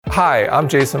Hi, I'm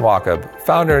Jason Wachob,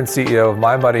 founder and CEO of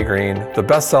MindBodyGreen, the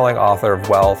best-selling author of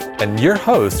Wealth, and your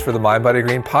host for the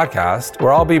MindBodyGreen podcast,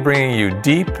 where I'll be bringing you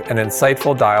deep and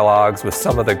insightful dialogues with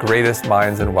some of the greatest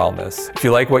minds in wellness. If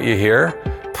you like what you hear,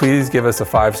 please give us a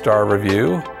 5-star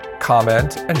review,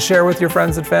 comment, and share with your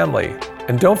friends and family.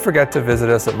 And don't forget to visit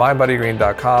us at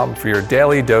mindbodygreen.com for your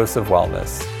daily dose of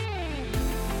wellness.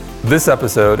 This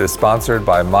episode is sponsored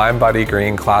by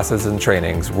MindBodyGreen Classes and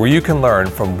Trainings, where you can learn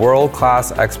from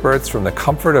world-class experts from the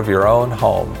comfort of your own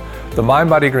home. The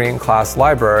MindBodyGreen class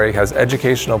library has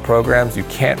educational programs you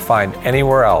can't find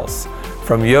anywhere else.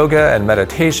 From yoga and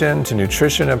meditation to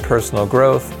nutrition and personal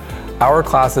growth, our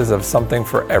classes have something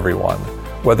for everyone.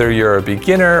 Whether you're a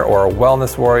beginner or a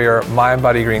wellness warrior,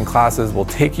 MindBodyGreen classes will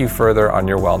take you further on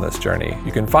your wellness journey.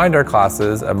 You can find our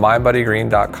classes at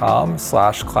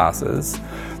mindbodygreen.com/classes.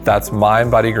 That's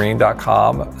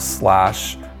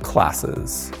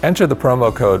mindbodygreen.com/classes. Enter the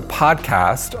promo code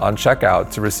PODCAST on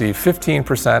checkout to receive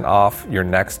 15% off your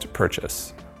next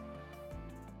purchase.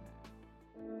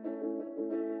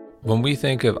 When we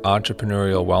think of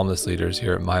entrepreneurial wellness leaders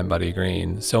here at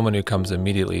MindBodyGreen, someone who comes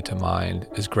immediately to mind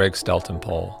is Greg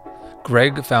Steltenpohl.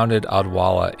 Greg founded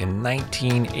Odwalla in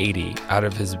 1980 out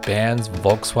of his band's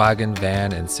Volkswagen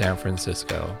van in San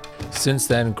Francisco. Since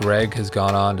then, Greg has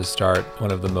gone on to start one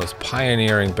of the most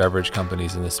pioneering beverage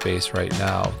companies in the space right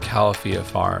now, Califia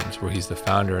Farms, where he's the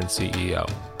founder and CEO.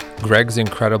 Greg's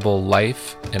incredible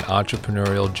life and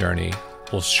entrepreneurial journey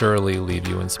will surely leave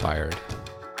you inspired.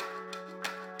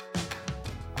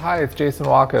 Hi, it's Jason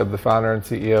Wachob, the founder and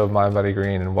CEO of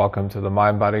MindBodyGreen, and welcome to the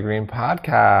MindBodyGreen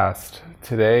podcast.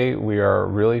 Today, we are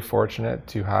really fortunate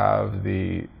to have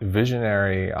the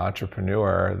visionary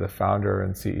entrepreneur, the founder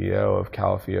and CEO of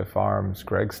Califia Farms,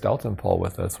 Greg Steltenpohl,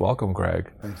 with us. Welcome, Greg.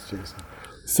 Thanks, Jason.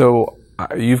 So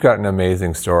you've got an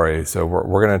amazing story. So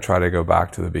we're going to try to go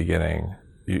back to the beginning.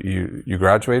 You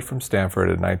graduate from Stanford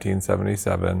in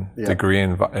 1977, degree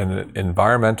in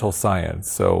environmental science.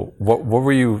 So what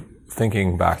were you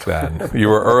thinking back then? You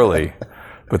were early.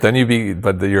 But then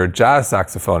you're a jazz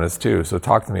saxophonist too, so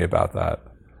talk to me about that.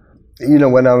 You know,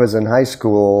 when I was in high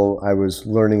school, I was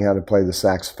learning how to play the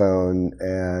saxophone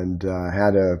and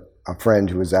had a friend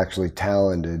who was actually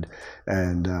talented,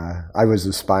 and I was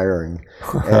aspiring.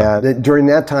 And during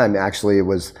that time, actually, it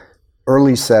was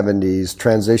early 70s,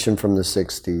 transition from the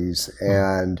 60s,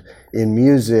 and in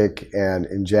music and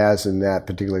in jazz in that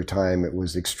particular time, it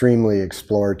was extremely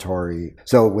exploratory.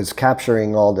 So it was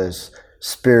capturing all this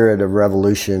spirit of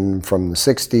revolution from the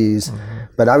 60s,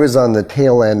 but I was on the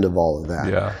tail end of all of that.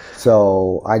 Yeah.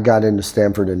 So I got into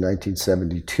Stanford in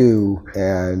 1972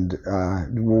 and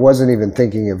wasn't even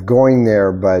thinking of going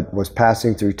there, but was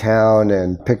passing through town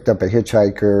and picked up a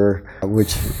hitchhiker,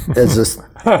 which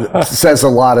says a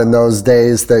lot in those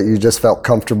days that you just felt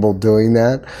comfortable doing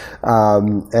that.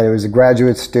 And it was a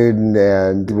graduate student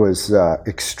and was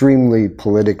extremely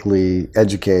politically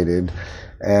educated.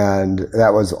 And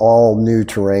that was all new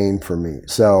terrain for me.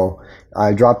 So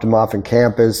I dropped him off on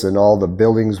campus and all the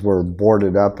buildings were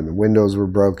boarded up and the windows were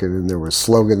broken and there were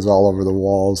slogans all over the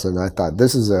walls. And I thought,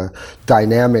 this is a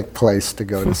dynamic place to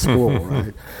go to school,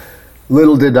 right?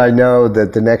 Little did I know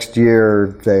that the next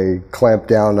year they clamped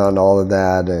down on all of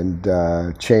that and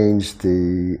changed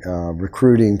the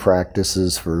recruiting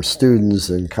practices for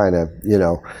students and kind of,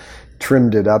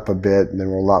 trimmed it up a bit, and there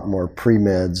were a lot more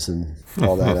pre-meds and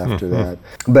all that after that.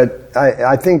 But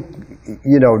I think,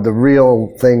 the real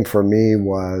thing for me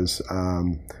was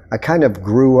I kind of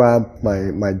grew up,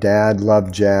 my dad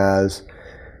loved jazz,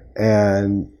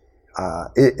 and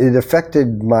it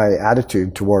affected my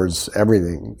attitude towards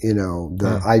everything,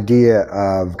 the idea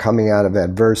of coming out of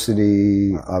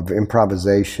adversity, of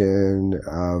improvisation,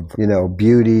 of,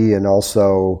 beauty, and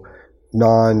also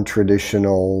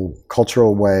non-traditional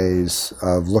cultural ways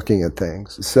of looking at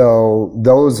things. So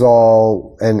those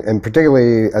all, and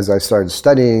particularly as I started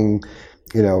studying,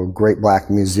 great black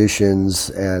musicians,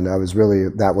 and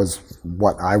that was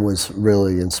what I was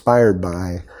really inspired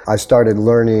by. I started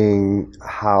learning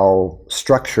how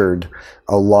structured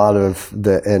a lot of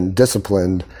and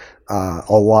disciplined a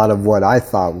lot of what I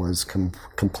thought was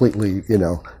completely,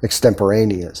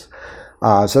 extemporaneous.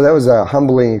 So that was a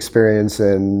humbling experience,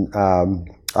 and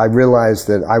I realized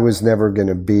that I was never going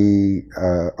to be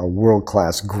a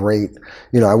world-class great.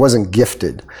 I wasn't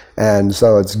gifted, and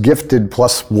so it's gifted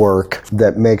plus work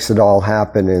that makes it all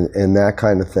happen in that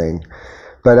kind of thing.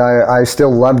 But I still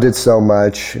loved it so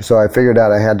much, so I figured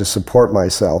out I had to support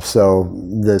myself. So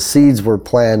the seeds were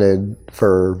planted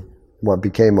for what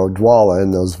became Odwalla in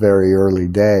those very early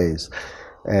days.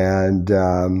 And,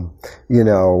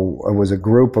 it was a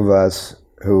group of us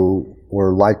who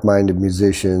were like-minded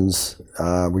musicians.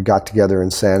 We got together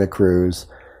in Santa Cruz,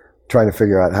 trying to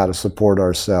figure out how to support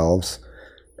ourselves.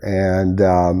 And,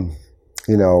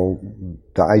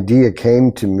 the idea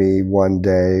came to me one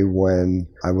day when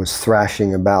I was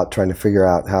thrashing about trying to figure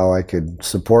out how I could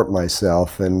support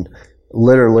myself. And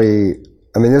literally,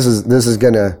 I mean, this is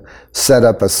going to set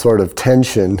up a sort of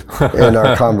tension in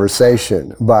our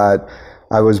conversation, but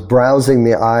I was browsing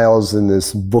the aisles in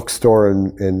this bookstore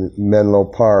in Menlo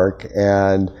Park,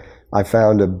 and I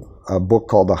found a book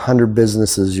called 100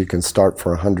 Businesses You Can Start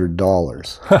for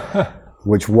 $100,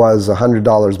 which was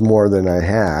 $100 more than I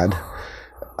had.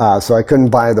 So I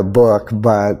couldn't buy the book,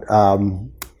 but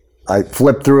I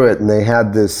flipped through it, and they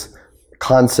had this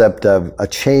concept of a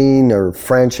chain or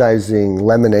franchising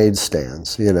lemonade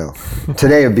stands.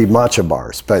 Today it'd be matcha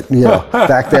bars, but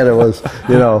back then it was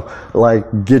like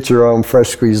get your own fresh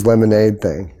squeezed lemonade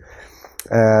thing.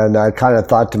 And I kind of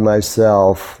thought to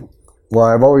myself, well,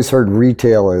 I've always heard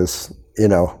retail is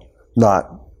not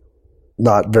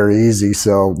very easy,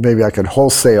 so maybe I could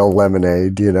wholesale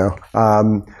lemonade.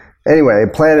 Anyway,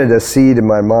 it planted a seed in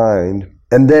my mind.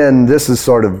 And then this is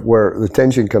sort of where the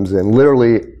tension comes in.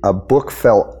 Literally, a book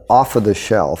fell off of the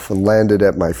shelf and landed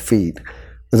at my feet.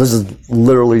 This is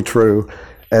literally true.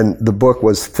 And the book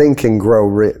was Think and Grow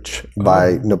Rich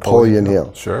by Napoleon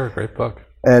Hill. Sure, great book.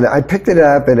 And I picked it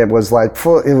up, and it was like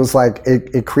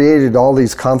it created all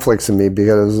these conflicts in me,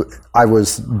 because I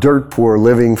was dirt poor,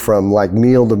 living from like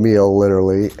meal to meal,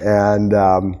 literally.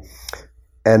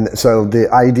 And so the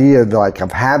idea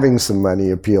of having some money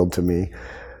appealed to me.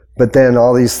 But then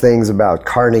all these things about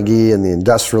Carnegie and the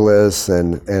industrialists,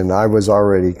 and I was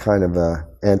already kind of a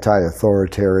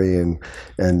anti-authoritarian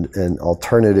and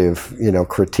alternative,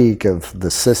 critique of the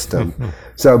system.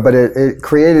 But it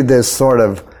created this sort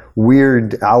of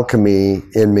weird alchemy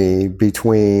in me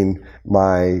between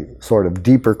my sort of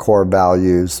deeper core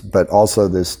values, but also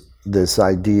this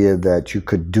idea that you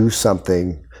could do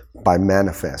something by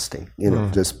manifesting,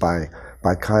 just by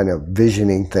kind of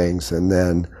visioning things and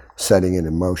then setting it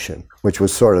in motion, which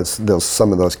was sort of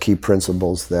some of those key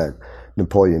principles that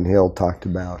Napoleon Hill talked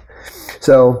about.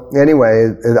 So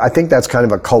anyway, I think that's kind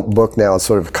of a cult book now. It's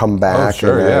sort of come back. Oh,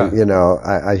 sure, and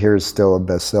I hear it's still a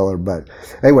bestseller. But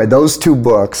anyway, those two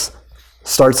books,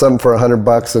 Start Something for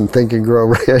 $100 and Think and Grow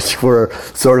Rich, were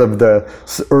sort of the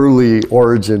early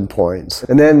origin points.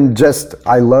 And then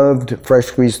I loved fresh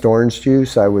squeezed orange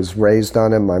juice. I was raised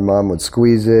on it. My mom would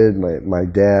squeeze it. My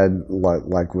dad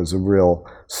was a real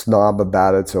snob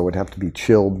about it, so it would have to be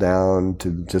chilled down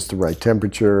to just the right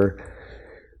temperature.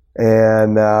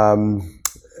 And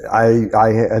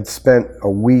I had spent a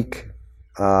week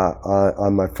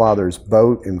on my father's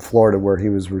boat in Florida, where he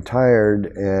was retired,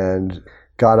 and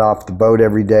got off the boat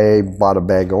every day, bought a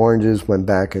bag of oranges, went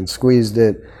back and squeezed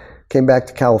it, came back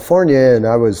to California, and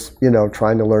I was,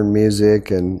 trying to learn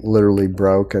music and literally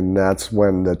broke, and that's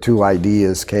when the two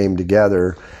ideas came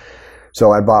together.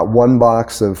 So I bought one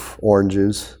box of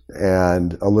oranges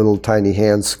and a little tiny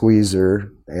hand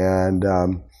squeezer, and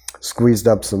squeezed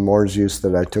up some orange juice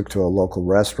that I took to a local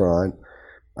restaurant.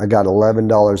 I got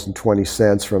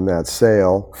 $11.20 from that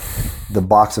sale. The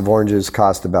box of oranges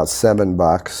cost about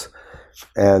 $7.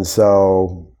 And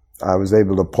so I was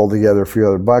able to pull together a few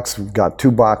other bucks, got 2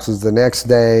 boxes the next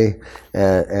day,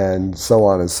 and so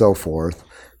on and so forth.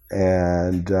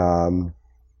 And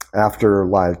after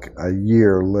like a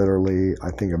year, literally,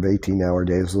 I think of 18-hour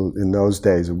days, in those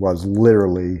days, it was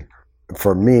literally,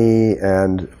 for me,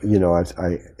 and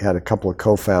I had a couple of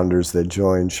co-founders that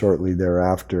joined shortly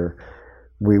thereafter.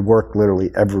 We worked literally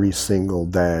every single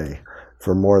day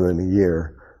for more than a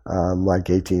year. Like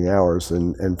 18 hours,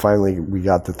 and finally we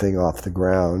got the thing off the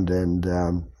ground, and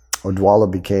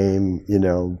Odwalla became,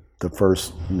 the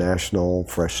first national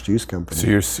fresh juice company.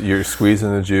 So you're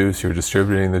squeezing the juice, you're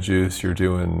distributing the juice,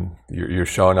 you're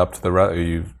showing up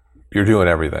to you're doing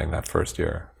everything that first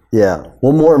year. Yeah.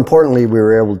 Well, more importantly, we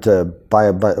were able to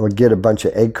get a bunch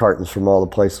of egg cartons from all the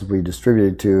places we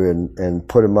distributed to, and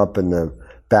put them up in the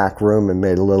back room and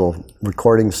made a little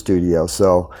recording studio.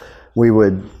 So we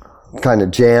would kind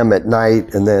of jam at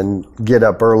night and then get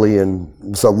up early,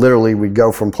 and so literally we'd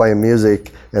go from playing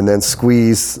music and then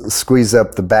squeeze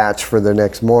up the batch for the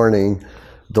next morning,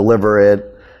 deliver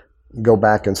it, go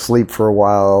back and sleep for a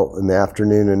while in the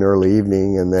afternoon and early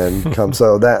evening, and then come.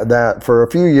 So that for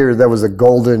a few years, that was a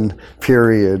golden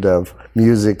period of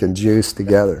music and juice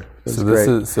together. So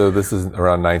this is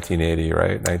around 1980,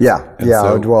 right? Yeah.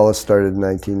 Odwalla started in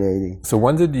 1980. So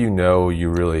when did you know you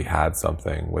really had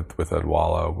something with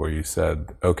Odwalla, where you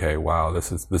said, okay, wow,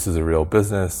 this is a real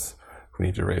business. We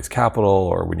need to raise capital,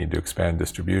 or we need to expand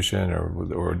distribution,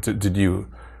 or did you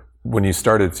when you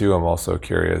started too, I'm also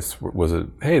curious, was it,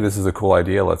 hey, this is a cool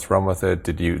idea, let's run with it?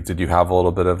 Did you have a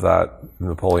little bit of that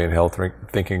Napoleon Hill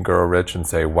Think and Grow Rich and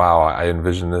say, wow, I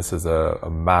envision this as a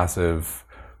massive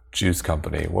juice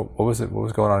company? What was it? What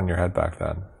was going on in your head back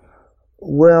then?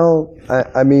 Well,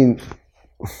 I mean,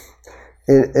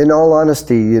 in all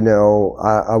honesty, you know,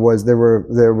 there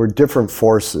were different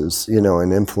forces, you know,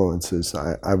 and influences,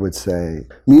 I would say.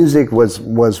 Music was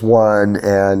one,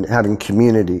 and having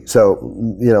community. So,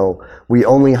 you know, we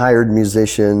only hired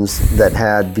musicians that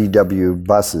had VW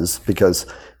buses because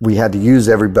we had to use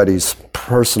everybody's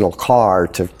personal car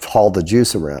to haul the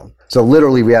juice around. So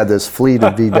literally we had this fleet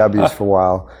of VWs for a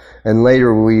while. And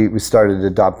later we started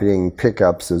adopting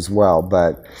pickups as well.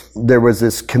 But there was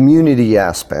this community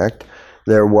aspect.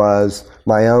 There was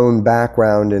my own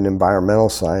background in environmental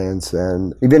science.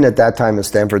 And even at that time at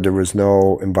Stanford, there was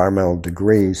no environmental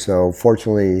degree. So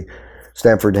fortunately,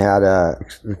 Stanford had a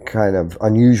kind of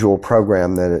unusual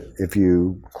program that if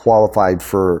you qualified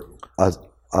for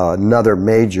another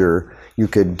major, you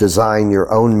could design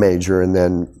your own major and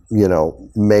then, you know,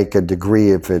 make a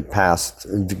degree if it passed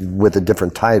with a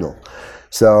different title.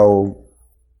 So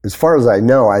as far as I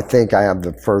know, I think I have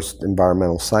the first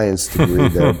environmental science degree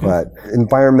there, but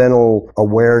environmental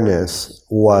awareness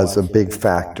was a big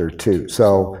factor too.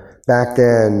 So back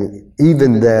then,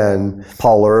 even then,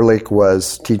 Paul Ehrlich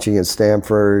was teaching at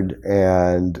Stanford,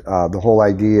 and the whole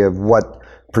idea of what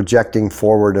projecting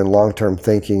forward and long-term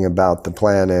thinking about the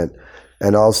planet.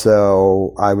 And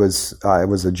also, I was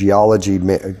a geology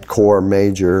core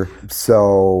major,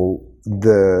 so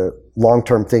the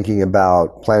long-term thinking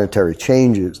about planetary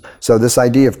changes. So this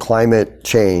idea of climate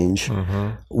change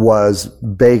was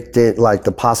baked in, like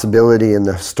the possibility and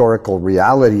the historical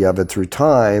reality of it through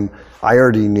time. I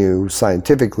already knew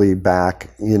scientifically back,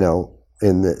 you know,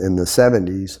 in the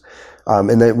 70s,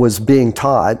 and it was being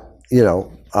taught, you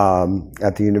know,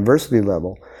 at the university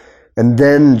level, and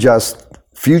then just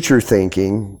future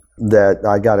thinking that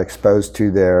I got exposed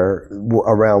to there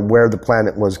around where the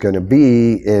planet was going to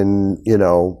be in, you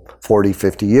know, 40,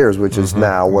 50 years, which is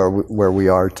now where we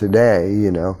are today,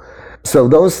 you know. So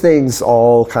those things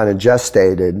all kind of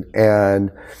gestated,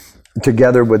 and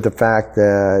together with the fact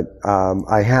that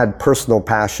I had personal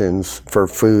passions for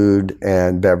food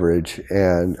and beverage,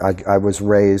 and I was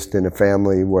raised in a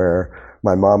family where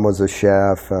my mom was a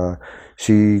chef.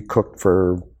 She cooked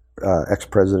for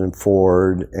ex-President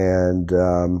Ford and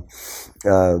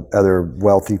other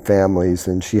wealthy families,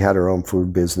 and she had her own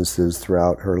food businesses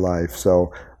throughout her life.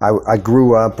 So I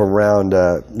grew up around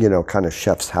a, you know, kind of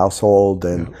chef's household,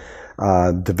 and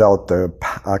developed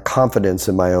a confidence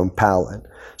in my own palate.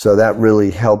 So that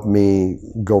really helped me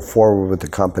go forward with the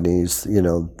companies, you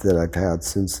know, that I've had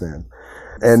since then.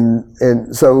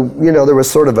 And so, you know, there was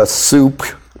sort of a soup,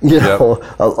 you know,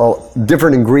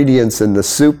 different ingredients in the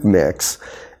soup mix.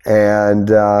 And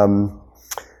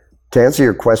to answer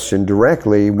your question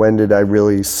directly, when did I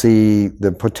really see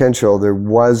the potential? There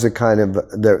was a kind of,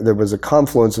 there was a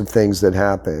confluence of things that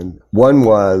happened. One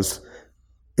was,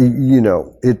 you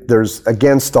know, there's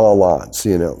against all odds,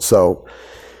 you know, so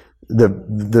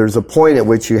there's a point at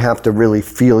which you have to really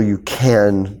feel you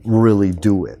can really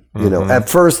do it. You know, at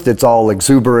first it's all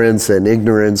exuberance and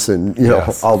ignorance and, you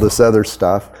know, all this other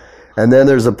stuff. And then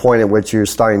there's a point at which you're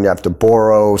starting to have to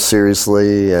borrow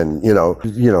seriously, and you know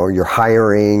you're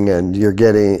hiring, and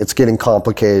it's getting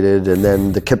complicated, and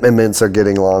then the commitments are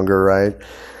getting longer, right?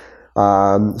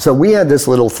 So we had this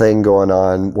little thing going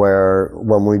on where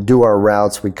when we do our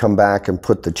routes, we come back and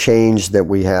put the change that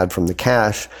we had from the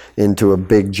cash into a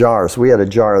big jar. So we had a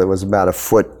jar that was about a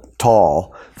foot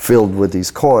tall, filled with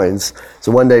these coins.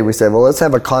 So one day we said, well, let's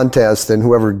have a contest, and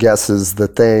whoever guesses the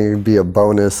thing, it'd be a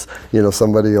bonus. You know,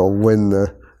 somebody will win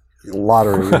the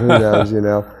lottery. Who knows, you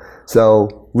know?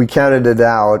 So we counted it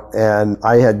out, and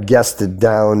I had guessed it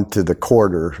down to the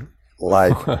quarter.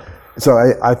 Like, so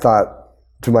I thought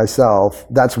to myself,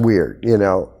 that's weird. You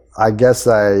know, I guess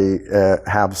I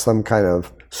have some kind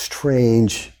of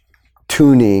strange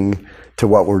tuning to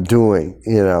what we're doing,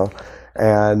 you know?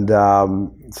 And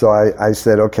so I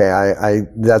said, okay,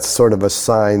 that's sort of a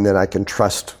sign that I can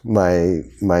trust my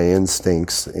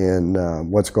instincts in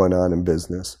what's going on in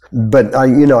business. But I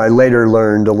later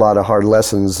learned a lot of hard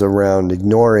lessons around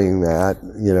ignoring that,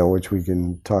 you know, which we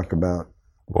can talk about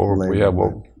later.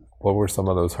 What were some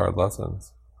of those hard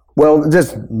lessons? Well,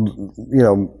 just, you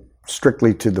know,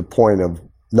 strictly to the point of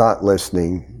not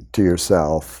listening to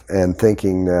yourself and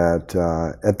thinking that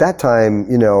at that time,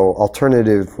 you know,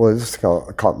 alternative, well, this is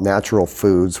called natural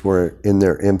foods were in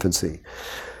their infancy.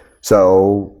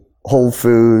 So Whole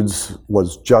Foods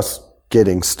was just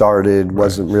getting started,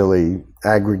 wasn't really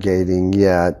aggregating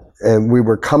yet. and we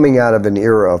were coming out of an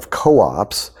era of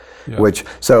co-ops,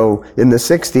 so in the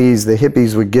 60s, the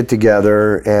hippies would get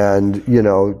together and,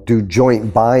 do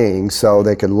joint buying so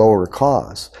they could lower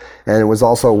costs. And it was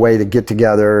also a way to get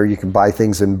together. You could buy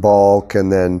things in bulk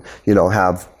and then,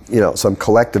 have, some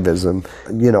collectivism.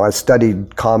 I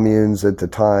studied communes at the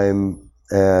time.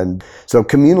 And so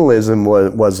communalism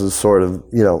was a sort of,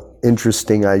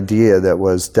 interesting idea that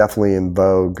was definitely in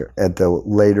vogue at the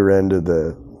later end of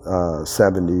the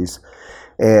 70s.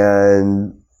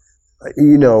 And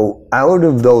out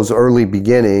of those early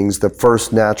beginnings, the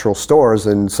first natural stores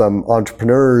and some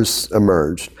entrepreneurs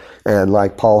emerged. And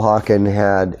like Paul Hawken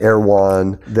had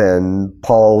Erewhon, then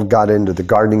Paul got into the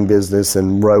gardening business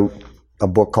and wrote a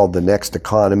book called The Next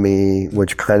Economy,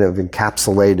 which kind of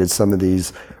encapsulated some of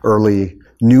these early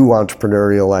new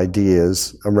entrepreneurial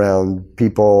ideas around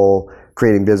people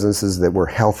creating businesses that were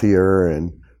healthier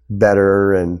and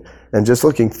better and just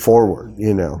looking forward,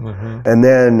 And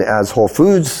then as Whole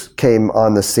Foods came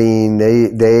on the scene,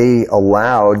 they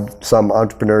allowed some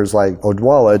entrepreneurs like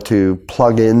Odwalla to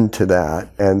plug into that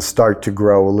and start to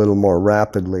grow a little more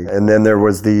rapidly. And then there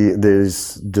was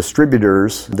these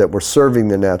distributors that were serving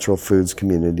the natural foods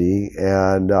community.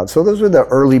 And so those were the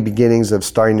early beginnings of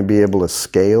starting to be able to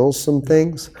scale some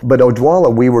things. But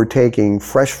Odwalla, we were taking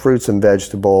fresh fruits and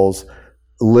vegetables,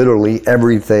 literally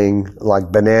everything,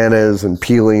 like bananas and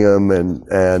peeling them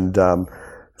and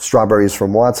strawberries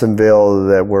from Watsonville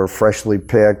that were freshly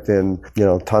picked and,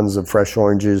 tons of fresh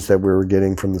oranges that we were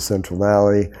getting from the Central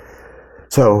Valley.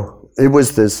 So it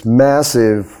was this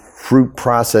massive fruit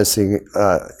processing,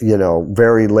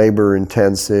 very labor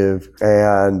intensive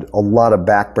and a lot of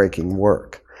backbreaking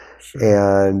work.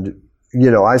 Sure. And,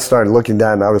 I started looking at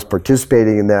that and I was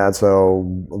participating in that.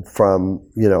 So from,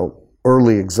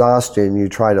 early exhaustion, you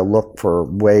try to look for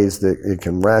ways that it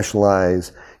can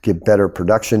rationalize, get better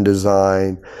production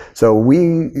design. So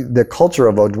the culture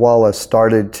of Odwalla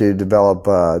started to develop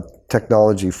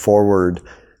technology forward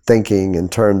thinking in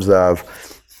terms of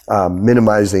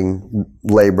minimizing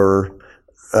labor,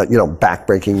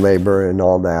 backbreaking labor and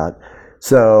all that.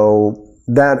 So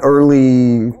that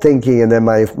early thinking, and then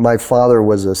my father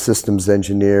was a systems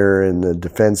engineer in the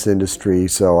defense industry,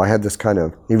 so I had this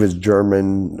he was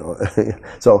German,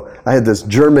 so I had this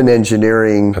German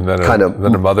engineering and then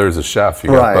a mother is a chef.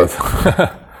 You got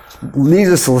both.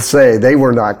 Needless to say, they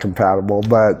were not compatible,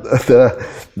 but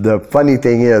the funny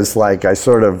thing is, I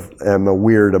sort of am a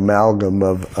weird amalgam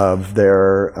of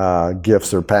their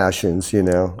gifts or passions,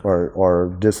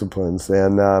 or disciplines,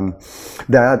 and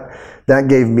that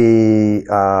gave me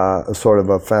a sort of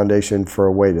a foundation for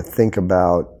a way to think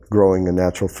about growing a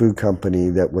natural food company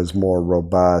that was more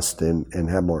robust and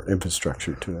had more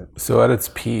infrastructure to it. So at its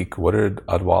peak, what did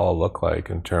Odwalla look like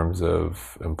in terms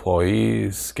of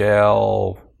employees,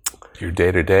 scale, your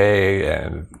day-to-day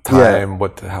and time?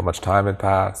 How much time had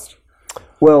passed?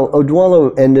 Well,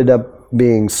 Odwalla ended up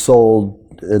being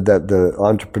sold, the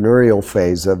entrepreneurial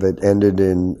phase of it ended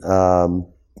in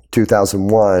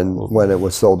 2001 when it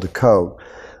was sold to Coke.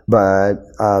 But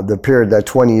the period, that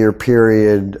 20-year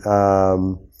period...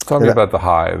 Tell me about the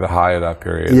high of that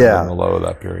period and the low of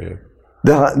that period.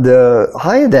 The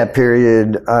high of that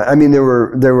period,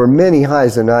 there were many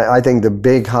highs, and I think the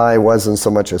big high wasn't so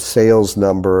much a sales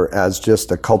number as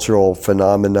just a cultural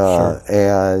phenomena,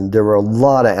 sure. And there were a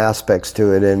lot of aspects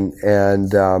to it,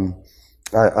 and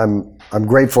I'm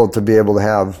grateful to be able to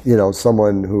have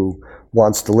someone who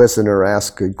wants to listen or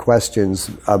ask good questions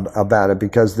about it,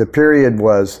 because the period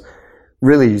was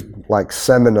really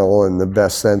seminal in the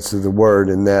best sense of the word,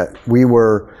 in that we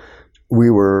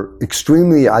were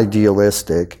extremely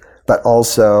idealistic, but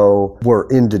also were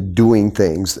into doing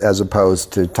things as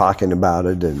opposed to talking about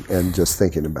it and just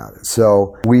thinking about it.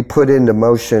 So we put into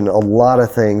motion a lot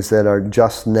of things that are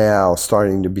just now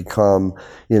starting to become,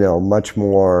 much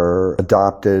more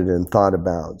adopted and thought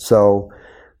about. So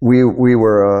we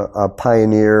were a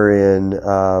pioneer in,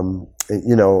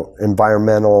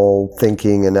 environmental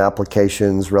thinking and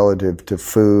applications relative to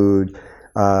food.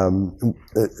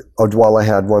 Odwalla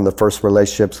had one of the first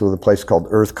relationships with a place called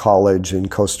Earth College in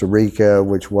Costa Rica,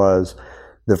 which was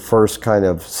the first kind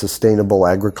of sustainable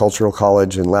agricultural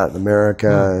college in Latin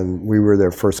America, and we were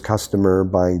their first customer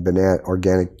buying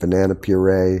organic banana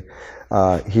puree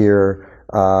here.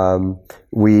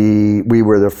 We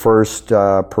were the first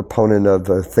proponent of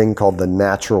a thing called the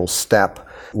natural step,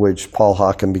 which Paul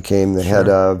Hawken became the head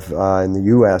of in the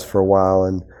U.S. for a while,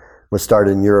 and was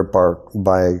started in Europe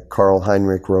by Karl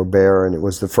Heinrich Robert, and it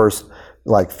was the first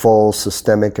full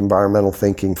systemic environmental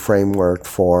thinking framework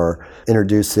for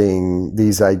introducing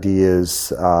these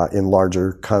ideas in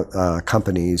larger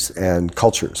companies and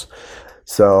cultures.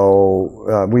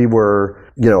 So we were,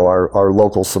 our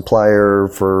local supplier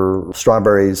for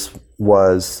strawberries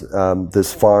was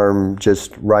this farm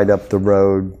just right up the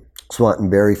road, Swanton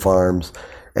Berry Farms,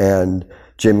 and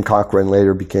Jim Cochran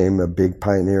later became a big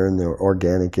pioneer in the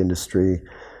organic industry.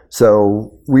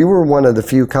 So we were one of the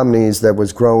few companies that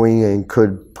was growing and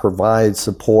could provide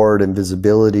support and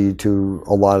visibility to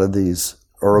a lot of these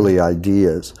early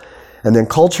ideas. And then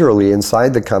culturally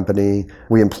inside the company,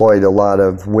 we employed a lot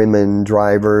of women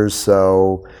drivers.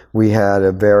 So we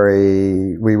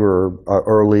were an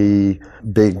early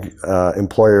big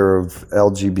employer of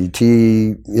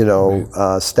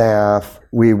LGBT, staff.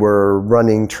 We were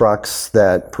running trucks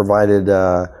that provided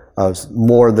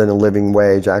more than a living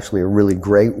wage, actually a really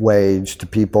great wage to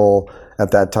people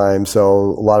at that time. So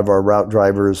a lot of our route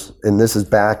drivers, and this is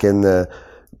back in the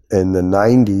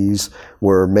 90s,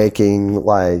 were making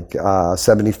like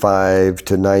 75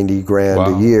 to 90 grand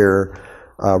a year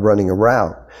running a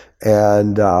route.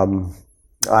 And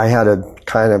I had a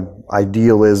kind of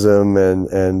idealism,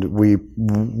 and we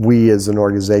as an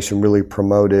organization really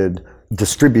promoted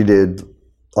distributed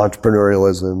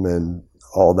entrepreneurialism and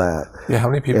all that. Yeah, how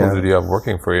many people did you have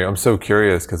working for you? I'm so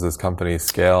curious because as companies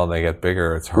scale and they get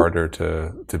bigger, it's harder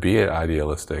to be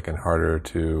idealistic and harder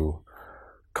to...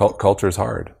 Culture's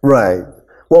hard. Right.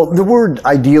 Well, the word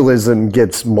idealism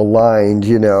gets maligned,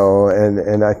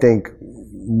 and I think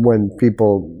when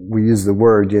we use the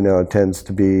word, it tends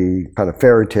to be kind of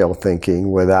fairy tale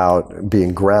thinking without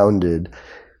being grounded.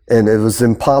 And it was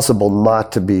impossible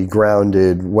not to be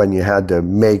grounded when you had to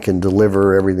make and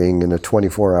deliver everything in a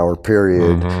 24-hour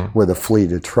period with a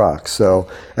fleet of trucks. So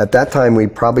at that time, we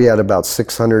probably had about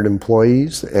 600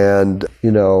 employees and,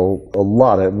 a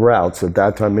lot of routes. At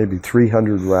that time, maybe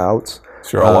 300 routes.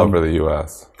 So you're all over the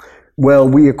U.S. Well,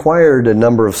 we acquired a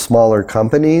number of smaller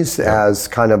companies as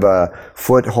kind of a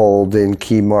foothold in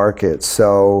key markets.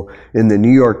 So in the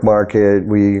New York market,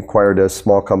 we acquired a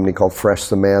small company called Fresh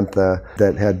Samantha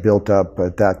that had built up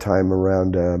at that time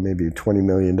around maybe a $20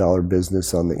 million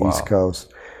business on the East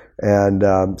Coast. And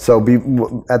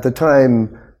at the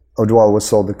time Odwalla was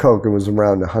sold to Coke, it was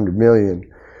around 100 million.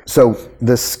 So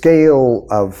the scale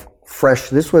of fresh,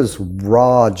 this was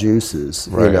raw juices,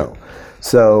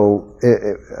 So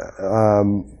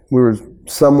we were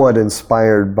somewhat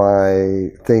inspired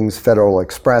by things Federal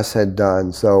Express had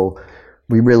done. So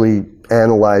we really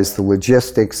analyzed the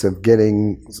logistics of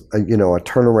getting a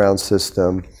turnaround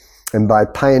system. And by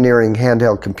pioneering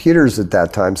handheld computers at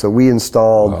that time, so we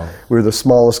installed, we were the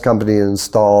smallest company to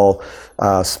install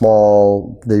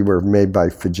they were made by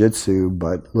Fujitsu,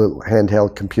 but little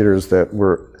handheld computers that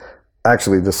were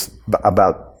actually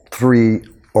about 3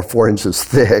 or 4 inches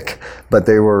thick, but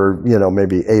they were,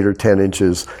 maybe 8 or 10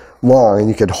 inches long, and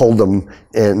you could hold them,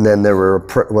 and then there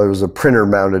was a printer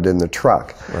mounted in the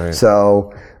truck. Right.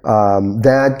 So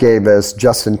that gave us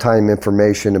just-in-time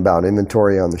information about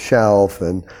inventory on the shelf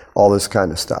and all this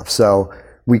kind of stuff. So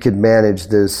we could manage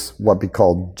this, what we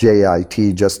called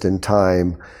JIT,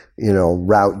 just-in-time,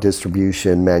 route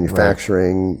distribution,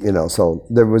 manufacturing, so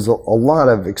there was a lot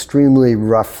of extremely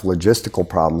rough logistical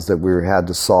problems that we had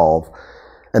to solve.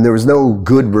 And there was no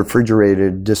good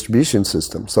refrigerated distribution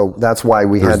system. So that's why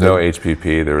we had no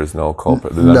HPP, there was no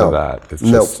culprit, none of that. It's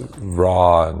just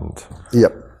raw and...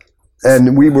 Yep.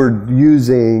 And we were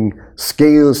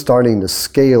starting to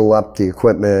scale up the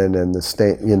equipment and the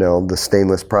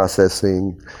stainless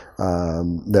processing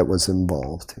that was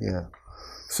involved. Yeah.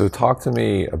 So talk to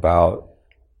me about,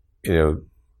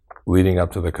 leading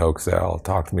up to the Coke sale.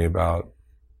 Talk to me about,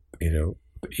 the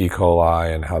E.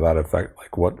 coli and how that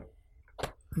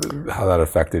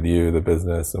affected you, the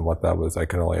business, and what that was. I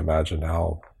can only imagine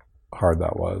how hard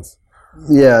that was.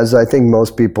 Yeah, as I think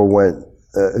most people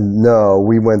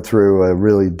we went through a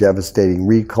really devastating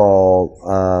recall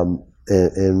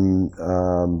in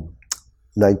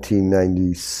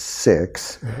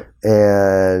 1996,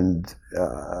 and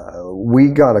we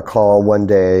got a call one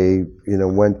day,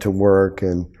 went to work,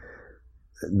 and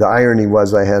the irony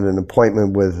was I had an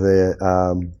appointment with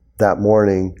that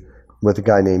morning with a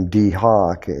guy named Dee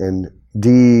Hawk, and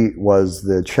Dee was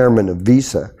the chairman of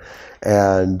Visa,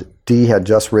 and Dee had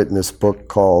just written this book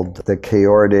called The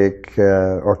Chaotic,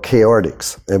 or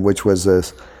Chaotix, which was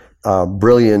this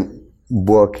brilliant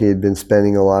book. He had been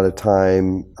spending a lot of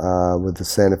time with the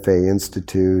Santa Fe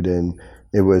Institute, and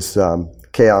it was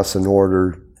chaos and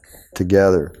order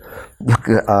together.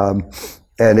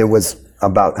 And it was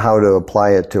about how to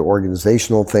apply it to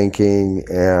organizational thinking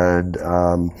and,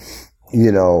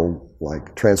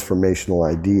 like transformational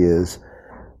ideas,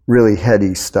 really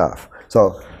heady stuff.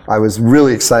 So I was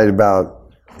really excited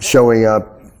about showing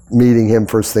up, meeting him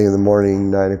first thing in the morning,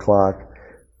 9 o'clock.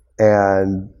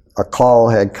 and a call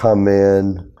had come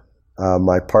in.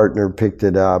 My partner picked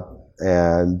it up,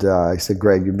 and I said,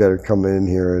 Greg, you better come in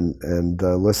here and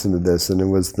listen to this. And it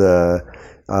was the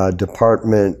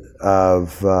Department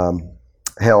of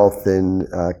Health in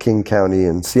King County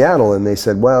in Seattle, and they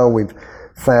said, well, we've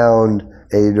found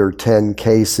 8 or 10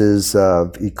 cases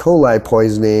of E. coli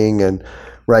poisoning, and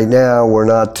right now we're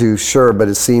not too sure, but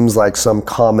it seems like some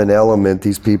common element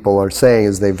these people are saying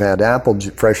is they've had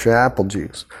fresh apple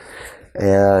juice.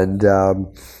 And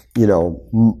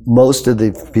most of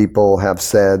the people have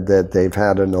said that they've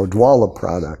had an Odwalla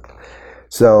product.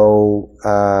 So,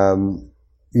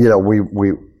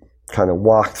 we kind of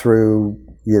walked through,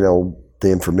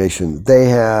 the information that they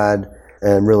had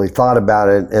and really thought about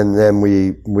it. And then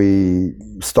we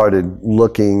started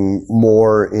looking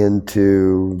more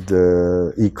into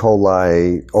the E.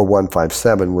 coli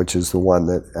 0157, which is the one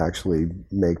that actually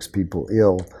makes people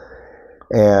ill.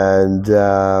 And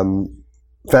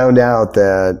found out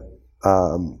that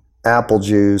apple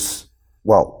juice,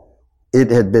 it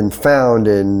had been found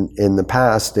in the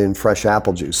past in fresh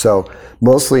apple juice. So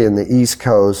mostly in the East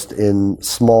Coast in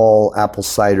small apple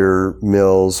cider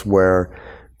mills where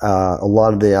a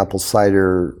lot of the apple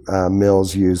cider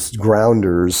mills use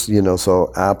grounders,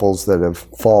 so apples that have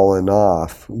fallen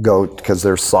off go, because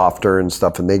they're softer and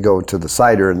stuff, and they go to the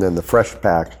cider, and then the fresh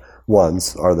pack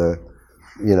ones are the,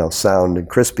 sound and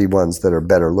crispy ones that are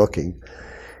better looking.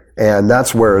 And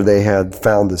that's where they had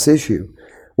found this issue.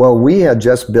 Well, we had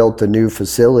just built a new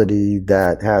facility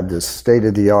that had this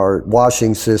state-of-the-art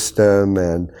washing system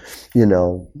and,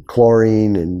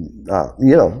 chlorine and,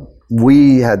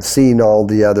 we had seen all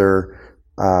the other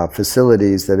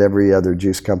facilities that every other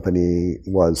juice company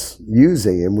was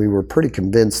using, and we were pretty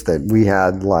convinced that we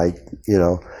had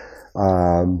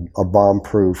a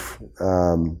bomb-proof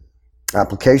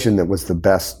application that was the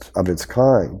best of its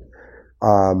kind.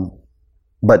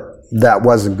 But that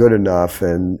wasn't good enough,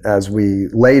 and as we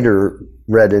later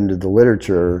read into the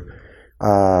literature,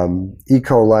 E.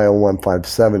 coli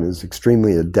 0157 is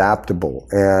extremely adaptable,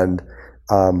 and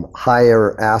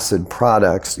higher acid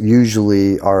products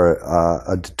usually are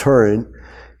a deterrent,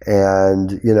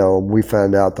 and we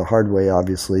found out the hard way,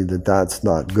 obviously, that that's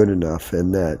not good enough,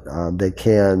 and that they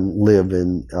can live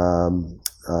in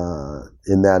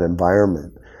that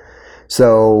environment.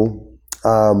 So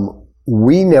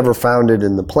we never found it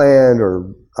in the plant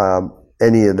or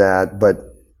any of that, but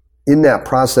in that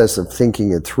process of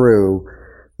thinking it through,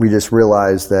 we just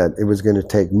realized that it was going to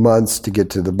take months to get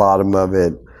to the bottom of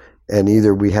it. And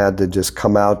either we had to just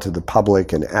come out to the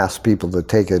public and ask people to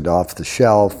take it off the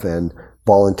shelf and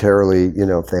voluntarily,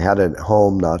 if they had it at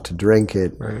home, not to drink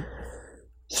it. Right.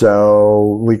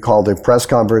 So we called a press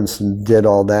conference and did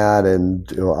all that, and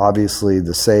obviously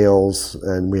the sales,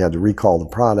 and we had to recall the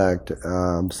product.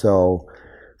 So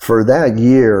for that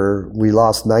year, we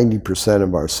lost 90%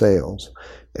 of our sales.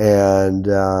 And,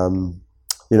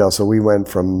 so we went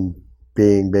from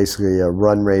being basically a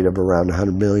run rate of around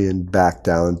 100 million back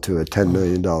down to a $10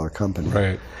 million company.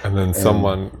 Right. And then it's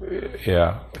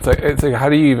like, how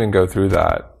do you even go through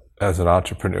that as an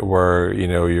entrepreneur where,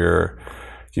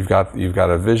 you've got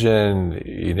a vision,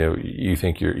 you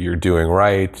think you're doing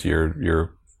right,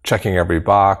 you're checking every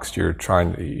box, you're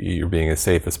being as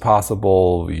safe as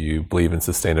possible, you believe in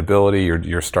sustainability,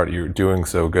 you're doing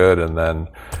so good, and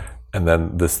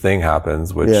then this thing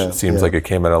happens, which seems like it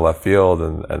came out of left field,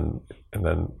 and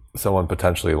then someone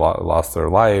potentially lost their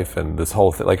life, and this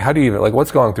whole thing, how do you even,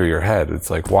 what's going through your head? It's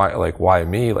why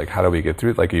me? How do we get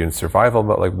through it? Are you in survival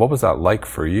mode? What was that like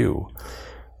for you?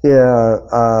 Yeah,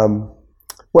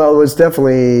 well, it was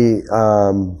definitely,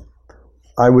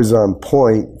 I was on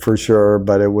point for sure,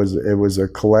 but it was a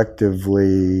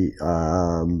collectively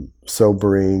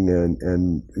sobering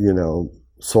and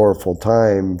sorrowful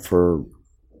time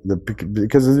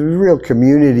because there's a real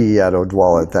community at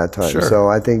Odwalla at that time. Sure. So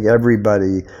I think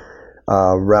everybody,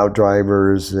 route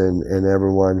drivers and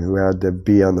everyone who had to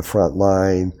be on the front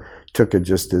line, took it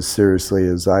just as seriously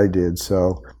as I did.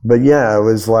 So, but yeah, it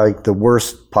was like the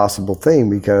worst possible thing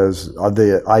because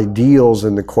the ideals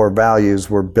and the core values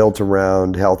were built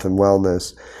around health and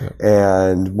wellness. Yeah.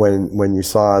 And when you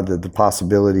saw the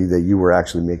possibility that you were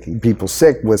actually making people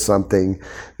sick with something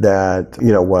that,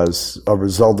 was a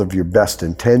result of your best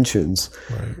intentions,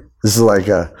 right. This is like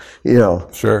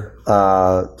sure.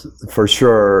 For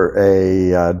sure,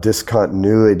 a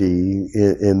discontinuity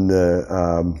in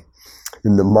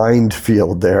the mind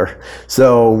field there.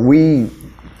 So we,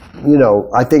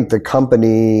 I think the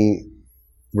company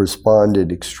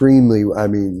responded extremely,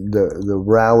 the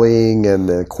rallying and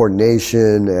the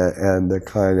coordination and the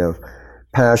kind of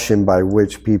passion by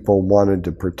which people wanted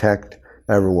to protect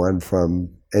everyone from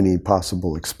any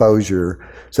possible exposure.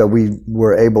 So we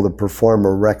were able to perform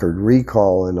a record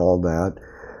recall and all that.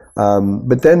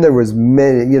 But then there was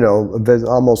many,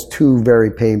 almost 2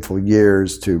 very painful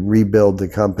years to rebuild the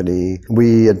company.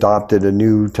 We adopted a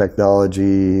new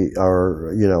technology,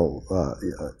 or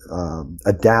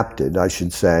adapted, I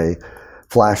should say,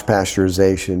 flash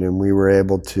pasteurization, and we were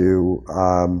able to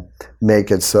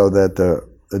make it so that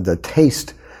the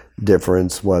taste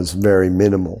difference was very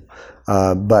minimal,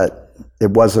 but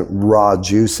it wasn't raw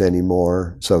juice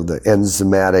anymore. So the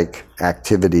enzymatic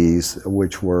activities,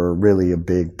 which were really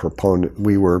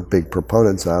we were big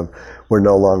proponents of, were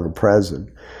no longer present.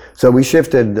 So we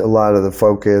shifted a lot of the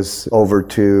focus over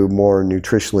to more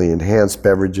nutritionally enhanced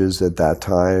beverages at that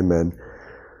time, and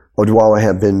Odwalla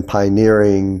had been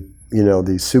pioneering,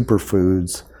 these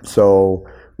superfoods. So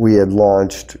we had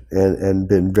launched and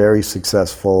been very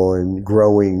successful in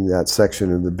growing that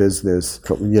section of the business,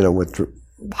 with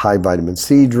high vitamin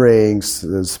C drinks,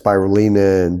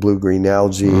 spirulina and blue-green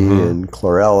algae and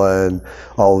chlorella and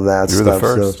all of that stuff. You were the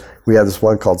first. So we had this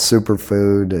one called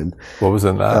Superfood. And what was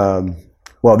in that?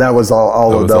 Well, that was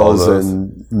all of those,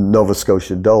 and Nova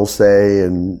Scotia Dulce,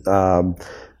 and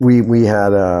we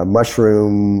had a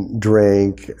mushroom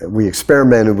drink. We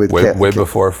experimented with way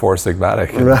before Four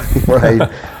Sigmatic. Right.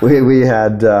 We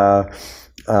had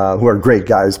who are great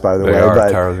guys, by the way.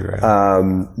 Taro's great.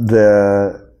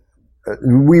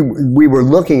 We were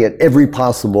looking at every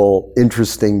possible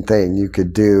interesting thing you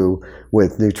could do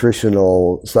with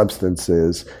nutritional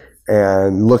substances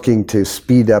and looking to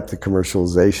speed up the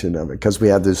commercialization of it, because we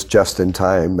had this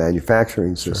just-in-time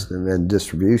manufacturing system and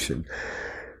distribution.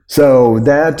 So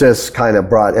that just kind of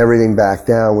brought everything back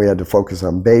down. We had to focus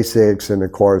on basics, and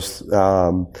of course,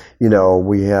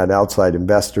 we had outside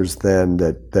investors then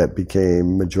that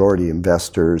became majority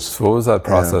investors. So what was that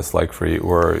process like for you?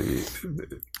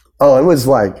 It was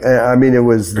like, it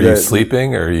was... Are you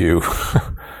sleeping, or are you...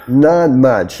 Not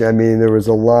much. There was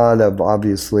a lot of,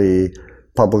 obviously,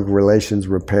 public relations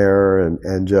repair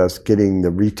and just getting the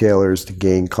retailers to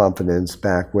gain confidence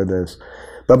back with us.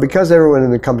 But because everyone in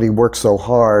the company worked so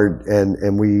hard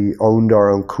and we owned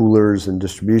our own coolers and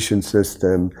distribution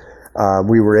system,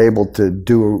 we were able to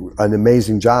do an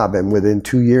amazing job. And within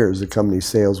 2 years, the company's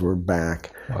sales were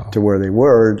back to where they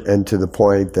were, and to the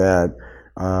point that...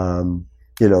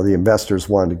 the investors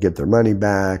wanted to get their money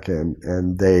back,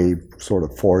 and they sort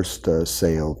of forced a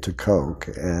sale to Coke.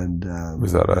 And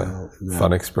was that a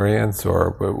fun experience,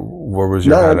 or where was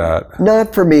your head at?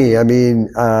 Not for me. I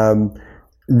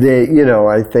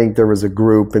think there was a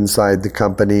group inside the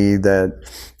company that,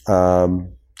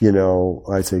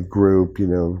 I say group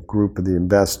of the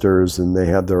investors, and they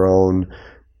had their own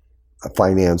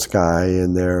finance guy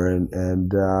in there,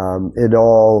 and it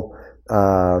all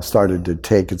started to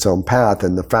take its own path,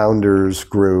 and the founders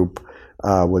group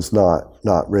was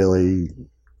not really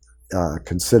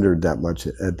considered that much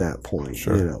at that point.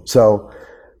 Sure. So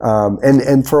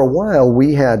and for a while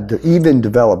we had even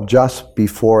developed just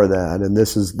before that, and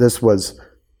this was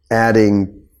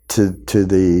adding to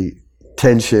the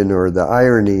tension or the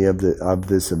irony of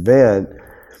this event,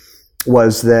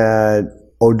 was that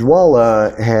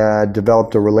Odwalla had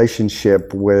developed a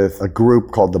relationship with a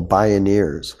group called the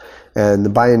Bioneers. And the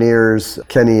Bioneers,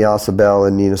 Kenny Osabel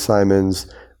and Nina Simons,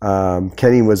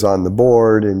 Kenny was on the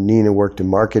board and Nina worked in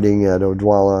marketing at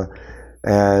Odwalla.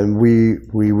 And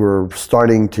we were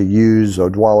starting to use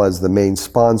Odwalla as the main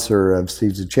sponsor of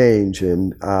Seeds of Change.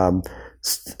 And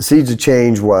Seeds of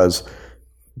Change was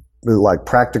like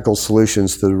practical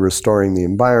solutions to restoring the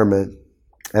environment.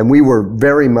 And we were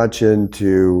very much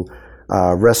into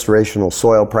restorational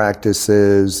soil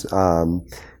practices,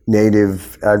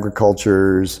 native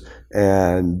agricultures,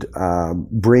 and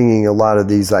bringing a lot of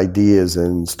these ideas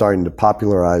and starting to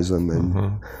popularize them.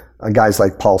 And guys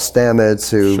like Paul Stamets,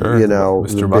 who,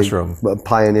 Mr. Mushroom,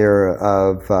 pioneer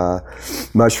of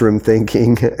mushroom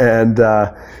thinking. And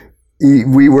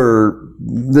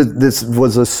this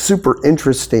was a super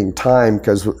interesting time,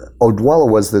 because Odwalla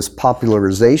was this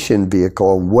popularization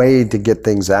vehicle, a way to get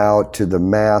things out to the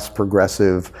mass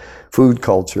progressive food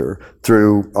culture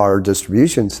through our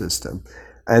distribution system.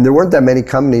 And there weren't that many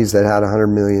companies that had 100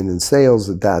 million in sales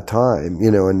at that time,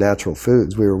 in natural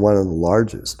foods. We were one of the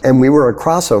largest. And we were a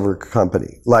crossover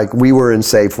company. Like, we were in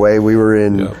Safeway, we were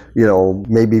in,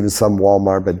 maybe even some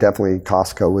Walmart, but definitely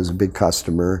Costco was a big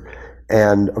customer.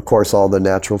 And of course, all the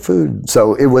natural food.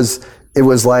 So it was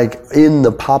like in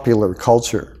the popular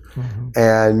culture.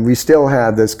 And we still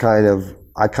had this kind of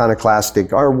iconoclastic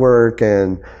artwork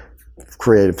and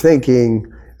creative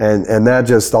thinking. And that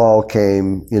just all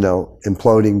came,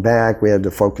 imploding back. We had to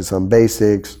focus on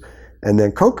basics. And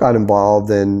then Coke got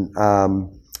involved, and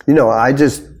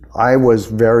I was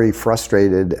very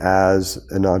frustrated as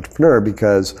an entrepreneur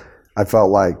because I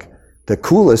felt like the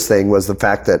coolest thing was the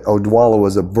fact that Odwalla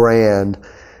was a brand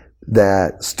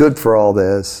that stood for all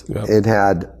this. Yep. It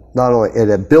had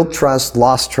built trust,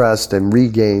 lost trust, and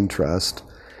regained trust.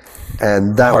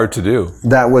 And that hard to do.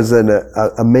 That was an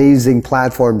amazing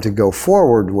platform to go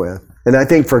forward with. And I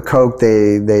think for Coke,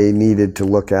 they needed to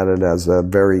look at it as a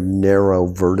very narrow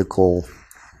vertical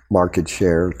market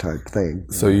share type thing.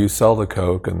 So you sell the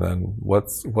Coke, and then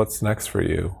what's next for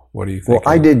you? What do you think?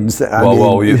 Well, I didn't say.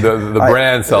 The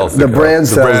brand sells the Coke. The brand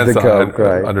sells the Coke,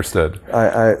 right? Understood.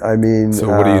 I mean. So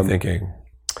what are you thinking?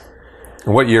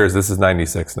 And what year is this? Is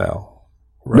 96 now?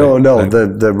 Right? No.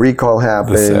 The recall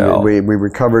happened. We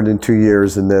recovered in 2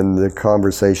 years, and then the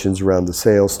conversations around the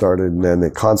sale started, and then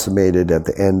it consummated at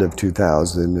the end of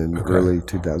 2000 and early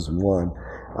 2001.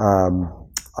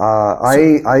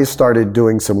 I started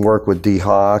doing some work with D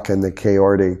Hawk and the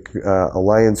Chaotic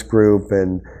Alliance Group,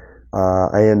 and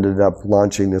I ended up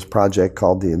launching this project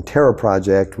called the Intera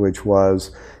Project, which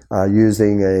was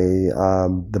using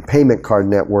the payment card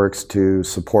networks to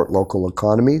support local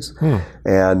economies.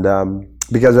 And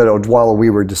because at Odwalla we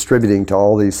were distributing to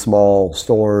all these small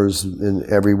stores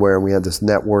everywhere, and we had this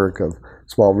network of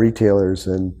small retailers,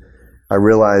 and I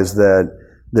realized that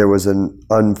there was an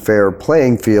unfair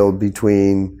playing field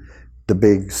between the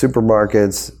big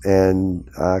supermarkets and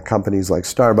companies like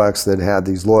Starbucks that had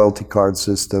these loyalty card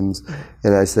systems.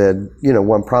 And I said,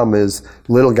 one problem is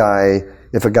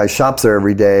if a guy shops there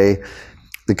every day,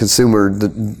 the consumer,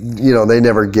 they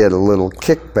never get a little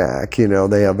kickback.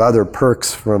 They have other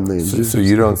perks from the. So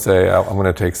you don't say, I'm going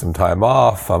to take some time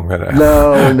off. I'm going to.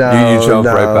 No. You jump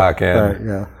right back in. Right,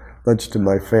 yeah. Much to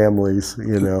my family's,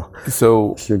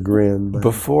 so chagrin.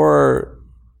 Before,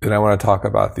 and I want to talk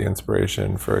about the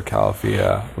inspiration for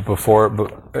Califia. Before,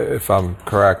 if I'm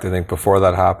correct, I think before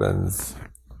that happens,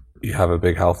 you have a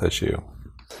big health issue.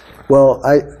 Well,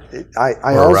 I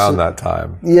also, around that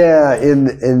time. Yeah,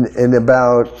 in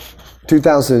about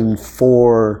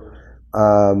 2004,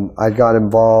 I got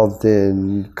involved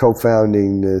in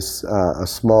co-founding a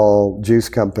small juice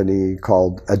company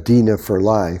called Adina for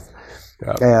Life.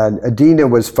 Yep. And Adina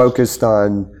was focused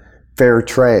on fair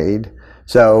trade.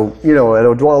 So, at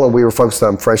Odwalla, we were focused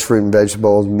on fresh fruit and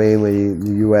vegetables, mainly in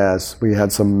the U.S. We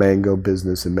had some mango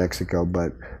business in Mexico,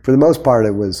 but for the most part,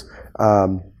 it was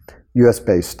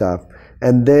U.S.-based stuff.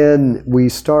 And then we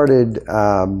started,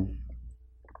 I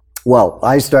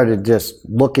started just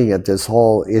looking at this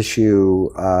whole issue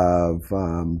of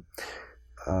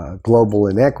global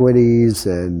inequities,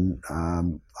 and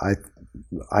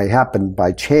I happened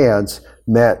by chance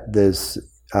met this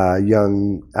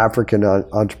young African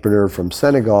entrepreneur from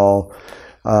Senegal,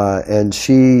 and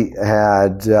she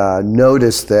had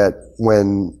noticed that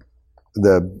when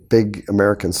the big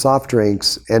American soft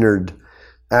drinks entered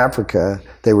Africa,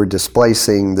 they were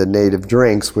displacing the native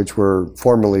drinks, which were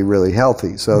formerly really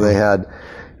healthy. So they had,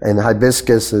 and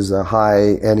hibiscus is a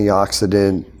high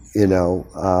antioxidant,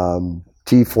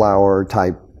 tea flower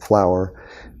type flower,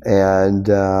 and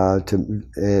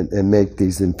make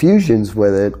these infusions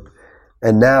with it.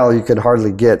 And now you could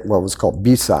hardly get what was called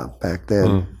bissap back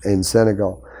then in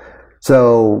Senegal.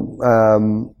 So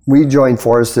we joined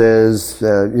forces.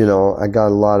 I got a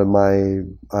lot of my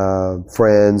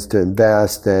friends to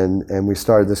invest, and we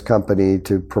started this company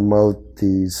to promote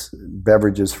these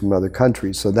beverages from other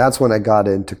countries. So that's when I got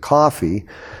into coffee.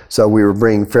 So we were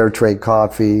bringing fair trade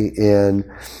coffee in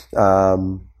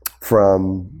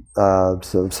from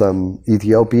some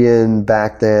Ethiopian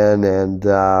back then, and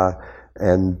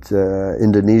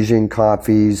Indonesian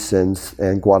coffees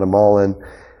and Guatemalan.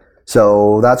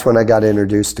 So that's when I got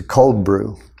introduced to cold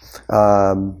brew.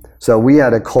 So we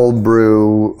had a cold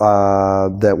brew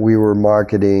that we were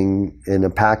marketing in a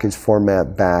package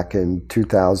format back in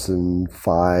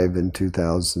 2005 and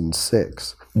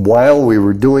 2006. While we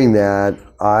were doing that,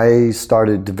 I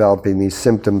started developing these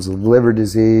symptoms of liver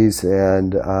disease,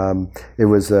 and it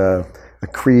was a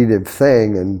creative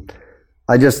thing, and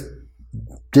I just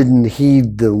didn't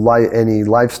heed any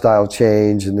lifestyle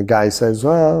change. And the guy says,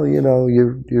 well,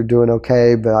 you're doing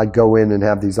okay, but I'd go in and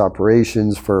have these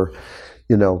operations for,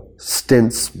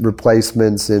 stents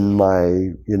replacements in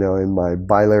my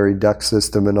biliary duct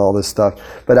system and all this stuff.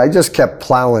 But I just kept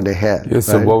plowing ahead. Yeah,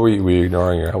 so right? What were you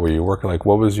ignoring? Were you working,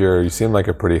 you seemed like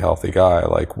a pretty healthy guy.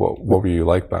 What were you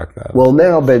like back then? Well,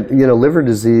 now, but liver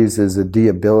disease is a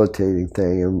debilitating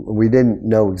thing, and we didn't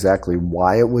know exactly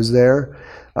why it was there.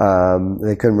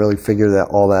 They couldn't really figure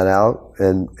all that out,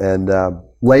 and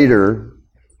later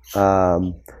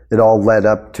it all led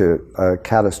up to a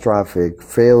catastrophic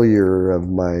failure of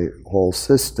my whole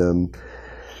system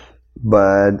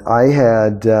but I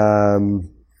had,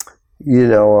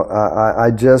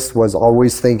 I just was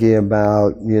always thinking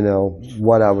about,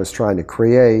 what I was trying to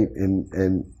create.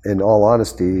 And in all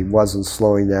honesty, wasn't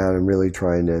slowing down and really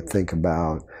trying to think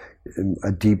about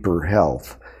a deeper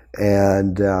health.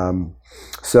 And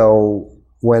so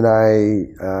when I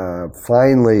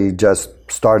finally just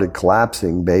started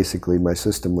collapsing, basically my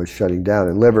system was shutting down,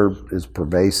 and liver is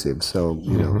pervasive. So,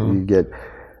 you get,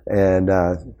 and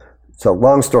so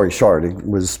long story short, it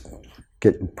was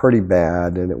getting pretty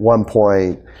bad. And at one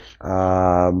point,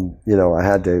 I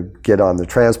had to get on the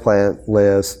transplant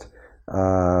list.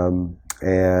 And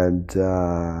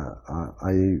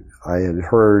I had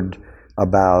heard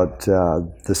about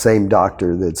the same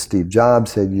doctor that Steve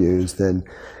Jobs had used. And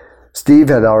Steve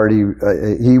had already,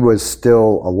 he was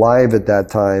still alive at that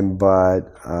time, but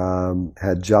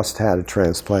had just had a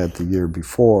transplant the year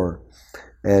before.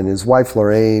 And his wife,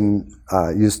 Lorraine,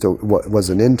 was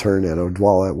an intern at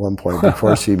Odwalla at one point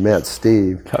before she met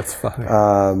Steve. That's funny.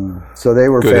 So they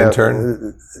were good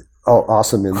intern. Oh,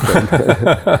 awesome intern.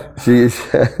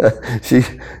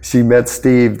 she met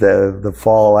Steve the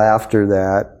fall after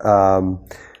that.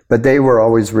 But they were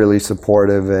always really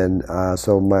supportive, and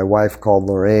so my wife called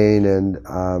Lorraine,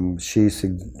 and she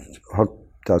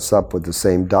hooked us up with the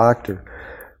same doctor.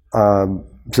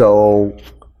 So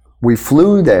we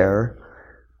flew there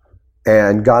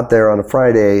and got there on a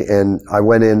Friday, and I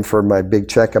went in for my big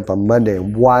checkup on Monday,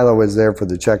 and while I was there for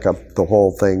the checkup, the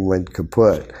whole thing went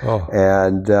kaput. Oh.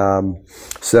 And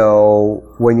so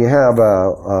when you have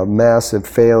a massive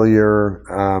failure,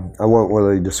 I won't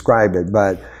really describe it,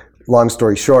 but long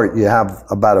story short, you have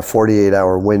about a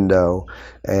 48-hour window.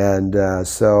 And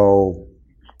so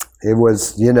it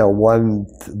was,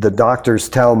 the doctors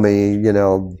tell me,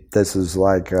 this is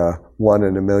like a 1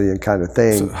 in a million kind of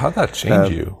thing. So how'd that change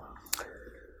you?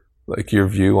 Like your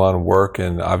view on work,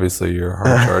 and obviously you're a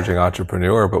hard-charging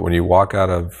entrepreneur, but when you walk out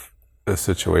of a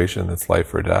situation that's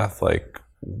life or death, like,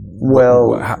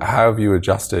 how have you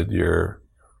adjusted your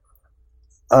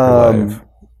life?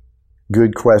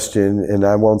 Good question, and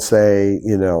I won't say,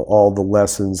 all the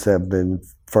lessons have been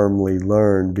firmly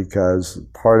learned, because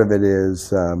part of it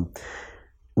is I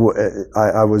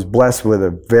was blessed with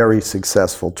a very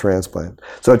successful transplant.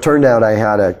 So it turned out I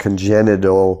had a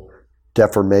congenital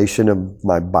deformation of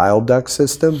my bile duct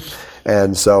system,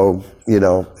 and so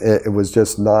it was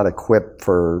just not equipped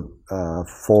for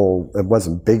it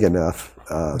wasn't big enough.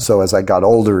 So as I got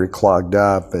older, it clogged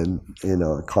up, and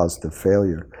it caused the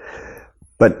failure.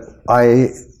 But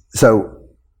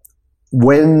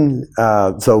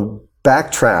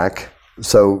backtrack.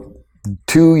 So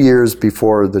 2 years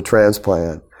before the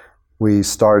transplant, we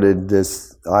started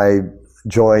this. I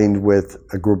joined with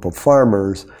a group of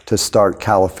farmers to start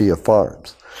Califia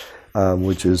Farms,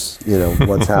 which is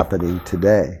what's happening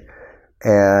today.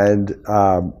 And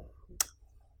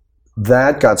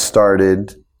that got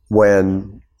started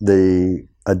when the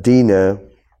Adina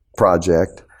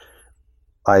project,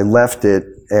 I left it,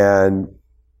 and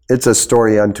it's a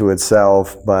story unto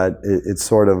itself, but it's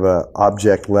sort of an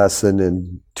object lesson,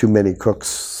 and too many cooks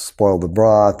spoil the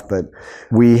broth. But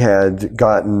we had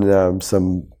gotten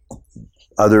some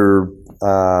other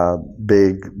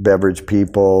big beverage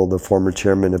people, the former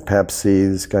chairman of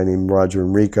Pepsi, this guy named Roger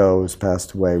Enrico, who's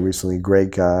passed away recently,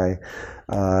 great guy,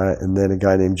 and then a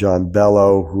guy named John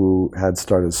Bello, who had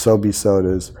started Sobe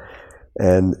Sodas,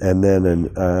 and then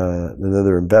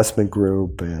another investment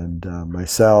group, and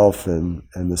myself, and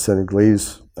the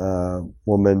Senegalese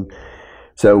woman.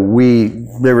 So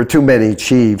there were too many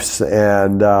chiefs,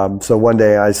 and so one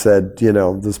day I said,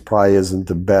 this probably isn't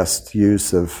the best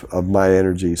use of my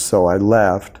energy. So I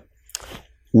left.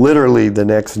 Literally the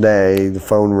next day, the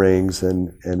phone rings,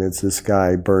 and it's this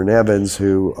guy, Bern Evans,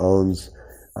 who owns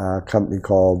a company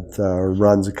called, or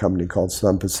runs a company called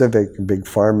Sun Pacific, a big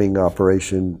farming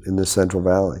operation in the Central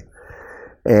Valley.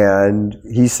 And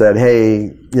he said,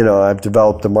 hey, I've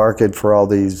developed a market for all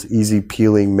these easy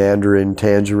peeling mandarin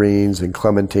tangerines and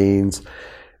clementines.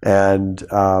 And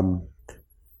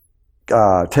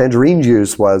tangerine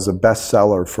juice was a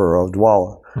bestseller for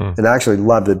Odwalla. And I actually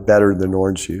loved it better than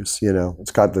orange juice.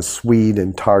 It's got the sweet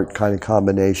and tart kind of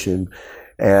combination.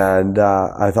 And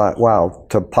I thought, wow,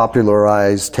 to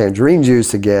popularize tangerine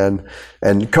juice again,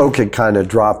 and Coke had kind of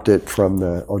dropped it from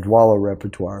the Odwalla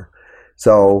repertoire.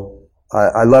 So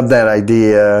I love that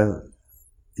idea.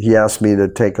 He asked me to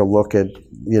take a look at,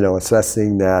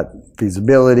 assessing that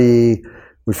feasibility.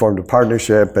 We formed a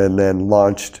partnership and then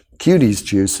launched Cuties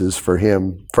juices for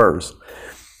him first.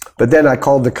 But then I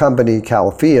called the company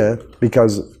Califia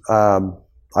because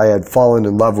I had fallen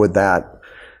in love with that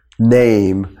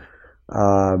name.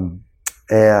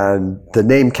 And the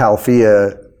name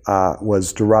Califia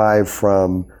was derived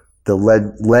from the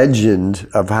legend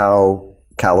of how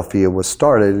Califia was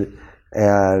started.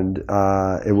 And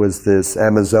it was this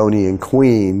Amazonian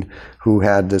queen who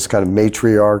had this kind of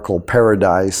matriarchal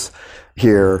paradise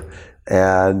here.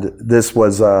 And this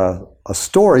was a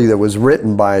story that was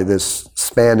written by this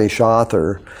Spanish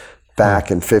author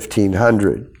back in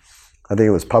 1500. I think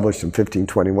it was published in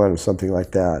 1521 or something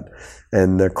like that.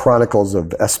 And the Chronicles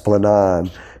of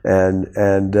Esplanade. And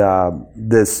the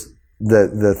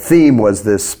theme was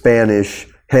this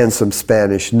handsome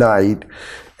Spanish knight.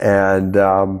 And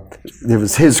it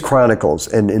was his chronicles,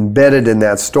 and embedded in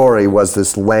that story was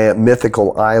this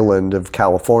mythical island of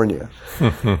California.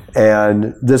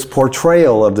 And this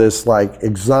portrayal of this like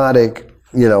exotic,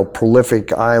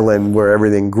 prolific island where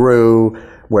everything grew,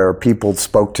 where people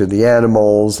spoke to the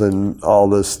animals and all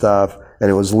this stuff,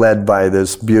 and it was led by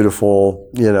this beautiful,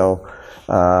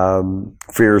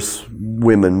 fierce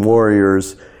women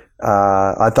warriors.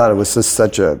 I thought it was just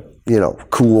such a,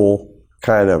 cool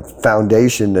kind of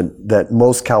foundation that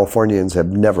most Californians have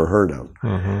never heard of.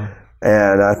 Mm-hmm.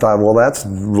 And I thought, well,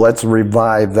 let's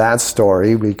revive that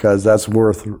story because that's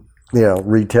worth,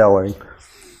 retelling.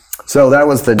 So that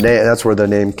was the name. That's where the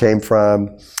name came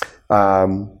from.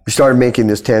 We started making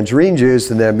this tangerine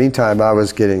juice, and in the meantime, I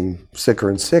was getting sicker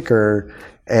and sicker.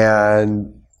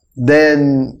 And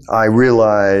then I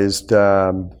realized,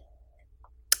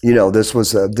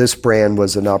 this brand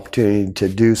was an opportunity to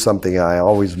do something I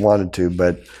always wanted to,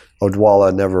 but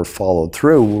Odwalla never followed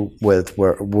through with,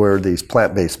 were these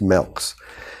plant-based milks.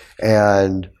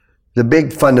 And the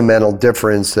big fundamental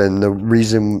difference and the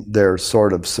reason they're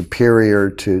sort of superior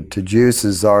to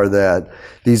juices are that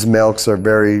these milks are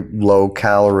very low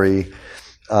calorie.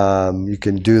 You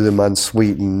can do them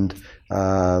unsweetened.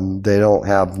 They don't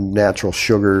have natural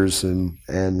sugars and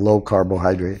low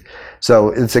carbohydrate. So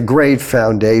it's a great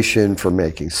foundation for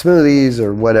making smoothies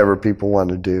or whatever people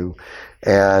want to do.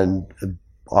 And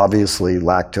obviously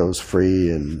lactose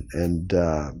free and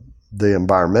the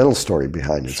environmental story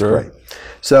behind it's Sure. great.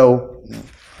 So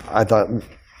I thought,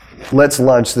 let's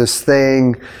launch this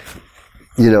thing.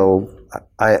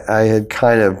 I had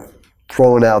kind of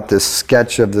thrown out this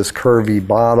sketch of this curvy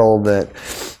bottle that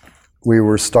we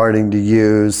were starting to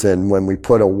use, and when we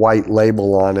put a white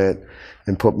label on it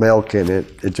and put milk in it,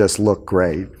 it just looked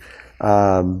great.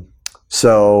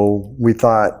 So we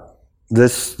thought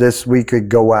this we could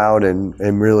go out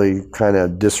and really kind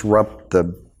of disrupt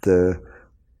the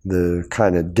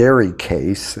kind of dairy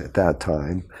case at that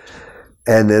time.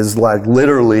 And is like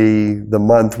literally the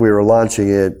month we were launching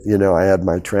it, I had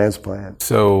my transplant.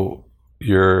 So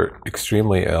you're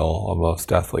extremely ill, almost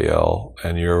deathly ill,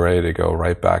 and you're ready to go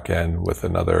right back in with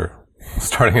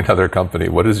starting another company.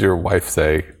 What does your wife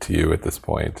say to you at this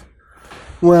point?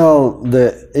 Well,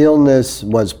 the illness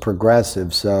was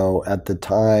progressive, so at the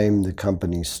time the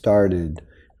company started,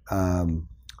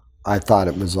 I thought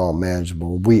it was all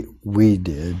manageable. We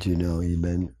did,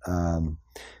 even.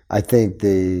 I think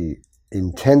the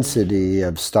intensity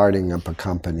of starting up a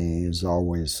company is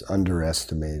always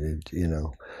underestimated,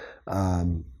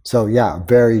 So yeah,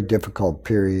 very difficult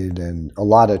period and a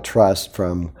lot of trust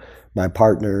from my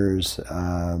partners,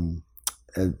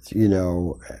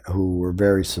 who were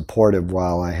very supportive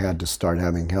while I had to start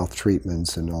having health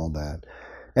treatments and all that.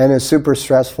 And it's super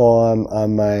stressful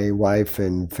on my wife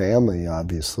and family,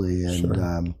 obviously. And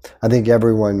Sure. I think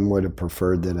everyone would have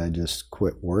preferred that I just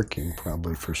quit working,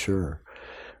 probably for sure.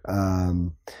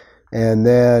 And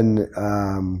then,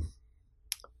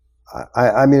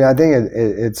 I think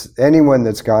it's anyone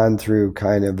that's gone through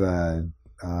kind of a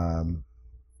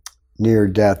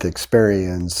near-death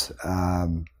experience,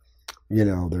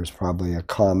 there's probably a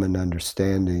common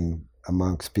understanding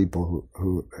amongst people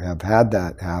who have had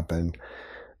that happen.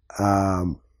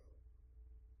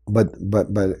 But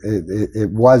it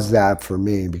was that for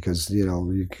me because,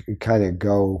 you kind of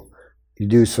you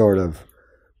do sort of,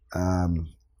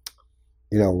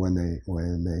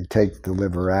 when they take the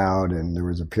liver out, and there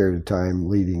was a period of time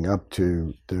leading up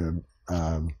to the,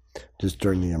 just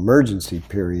during the emergency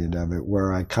period of it,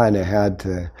 where I kind of had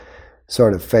to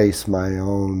sort of face my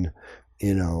own,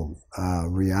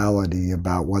 reality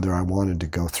about whether I wanted to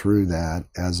go through that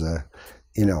as a,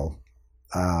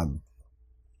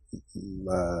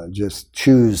 just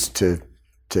choose to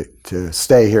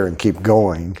stay here and keep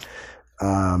going.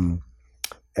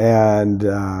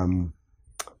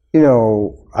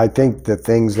 I think the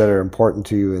things that are important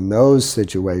to you in those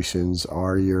situations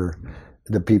are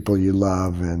the people you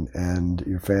love and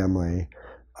your family.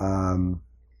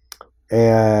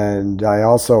 And I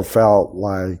also felt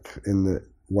like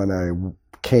when I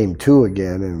came to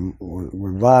again and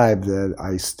revived, that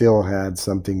I still had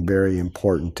something very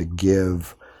important to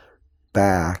give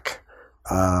back,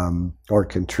 or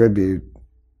contribute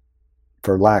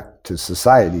to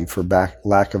society, for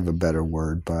lack of a better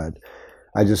word. But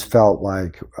I just felt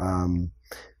like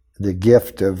the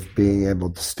gift of being able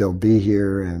to still be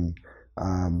here, and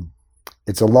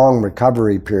it's a long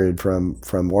recovery period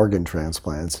from organ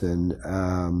transplants, and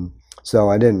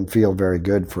so I didn't feel very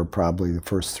good for probably the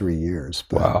first 3 years.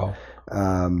 But, wow.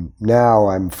 Now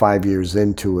I'm 5 years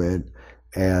into it,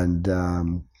 and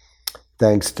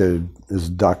thanks to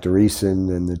Dr. Eason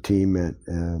and the team at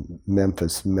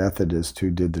Memphis Methodist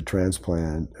who did the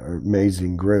transplant, an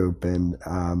amazing group, and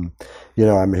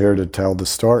I'm here to tell the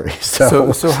story.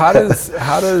 So how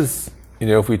does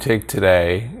if we take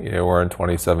today, we're in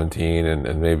 2017,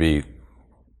 and maybe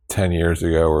 10 years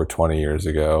ago or 20 years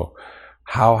ago,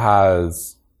 how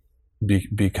has,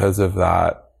 because of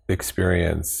that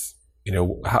experience,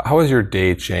 how has your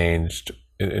day changed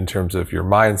in terms of your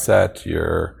mindset,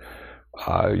 your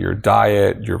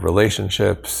diet, your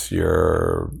relationships,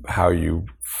 how you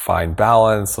find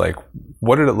balance? Like,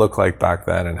 what did it look like back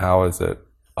then, and how has it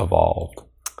evolved?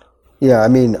 Yeah, I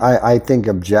mean, I think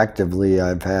objectively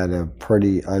I've had a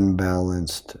pretty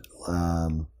unbalanced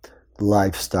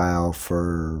lifestyle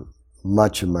for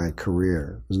much of my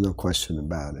career. There's no question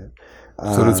about it.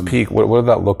 So does peak, what did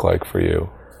that look like for you?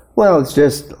 Well, it's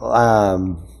just,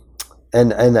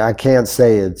 and I can't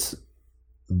say it's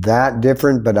that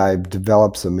different, but I've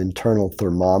developed some internal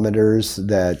thermometers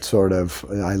that sort of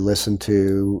I listen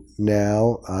to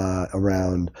now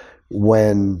around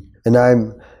when, and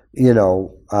I'm,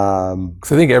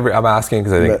 because I think I'm asking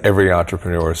because I think every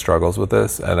entrepreneur struggles with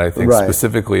this, and I think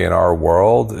specifically in our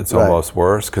world, it's almost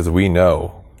worse because we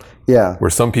know. Yeah. Where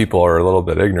some people are a little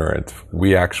bit ignorant,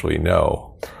 we actually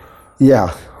know.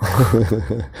 Yeah.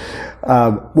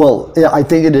 Well, I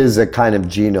think it is a kind of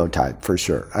genotype for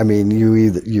sure. I mean,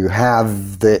 you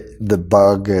have the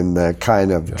bug and the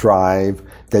kind of drive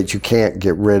that you can't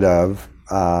get rid of,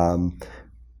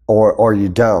 or you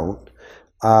don't.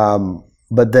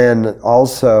 But then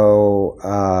also,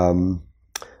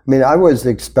 I was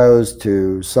exposed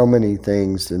to so many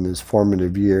things in these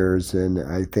formative years, and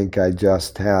I think I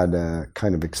just had a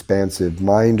kind of expansive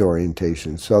mind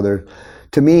orientation. So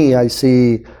to me, I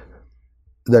see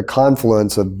the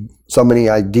confluence of so many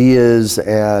ideas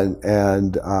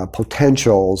and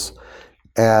potentials,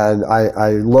 and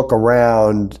I look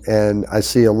around and I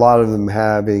see a lot of them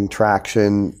having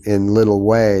traction in little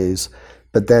ways.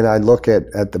 But then I look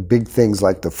at the big things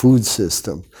like the food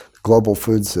system, the global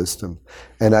food system,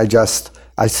 and I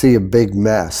see a big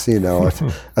mess,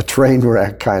 a train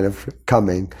wreck kind of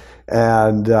coming.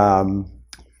 And,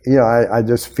 I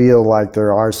just feel like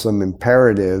there are some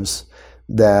imperatives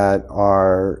that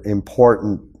are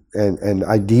important and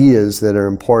ideas that are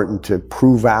important to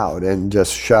prove out and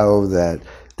just show that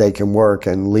they can work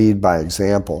and lead by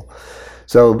example.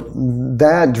 So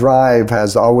that drive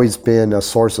has always been a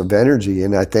source of energy,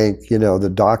 and I think,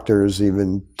 the doctors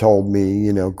even told me,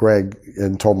 Greg,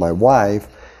 and told my wife,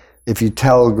 if you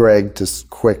tell Greg to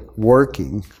quit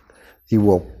working, he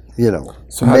will,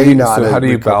 So how do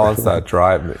you balance that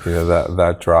drive,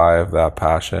 that drive, that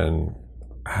passion?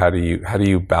 How do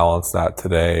you balance that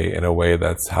today in a way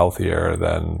that's healthier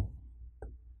than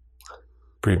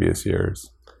previous years?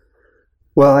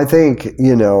 Well, I think,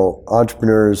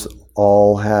 entrepreneurs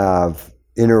all have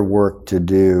inner work to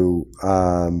do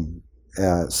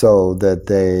so that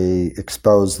they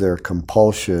expose their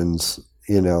compulsions,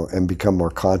 and become more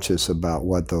conscious about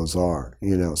what those are,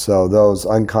 So those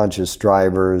unconscious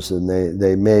drivers, and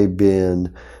they may have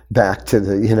been back to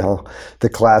the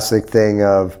classic thing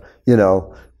of,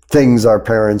 things our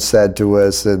parents said to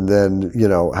us, and then,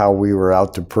 how we were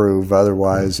out to prove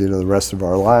otherwise, the rest of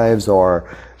our lives, or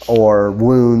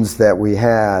wounds that we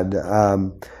had.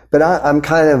 But I'm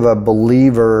kind of a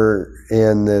believer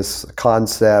in this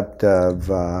concept of,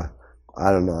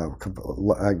 I don't know,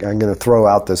 I'm going to throw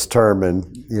out this term and,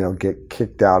 get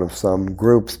kicked out of some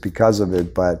groups because of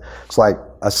it, but it's like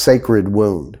a sacred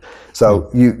wound. So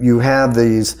you have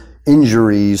these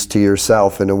injuries to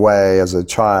yourself in a way as a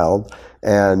child,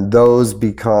 and those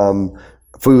become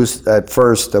at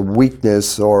first a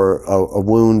weakness or a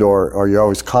wound, or you're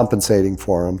always compensating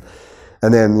for them.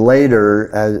 And then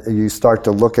later, as you start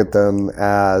to look at them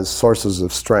as sources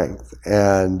of strength,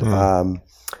 and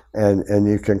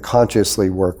you can consciously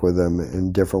work with them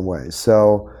in different ways.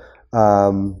 So,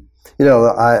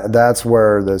 that's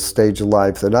where the stage of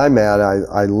life that I'm at.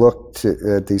 I look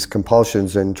at these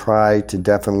compulsions and try to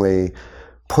definitely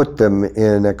put them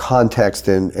in a context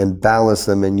and balance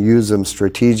them and use them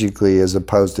strategically as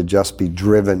opposed to just be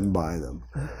driven by them.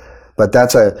 But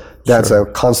that's a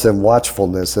constant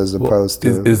watchfulness as opposed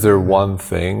to... Is there one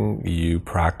thing you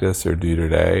practice or do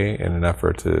today in an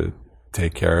effort to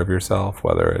take care of yourself,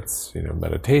 whether it's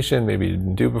meditation maybe you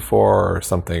didn't do before or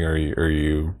something, or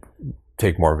you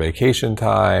take more vacation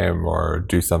time or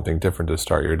do something different to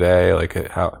start your day? Like,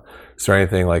 is there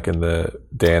anything like in the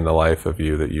day in the life of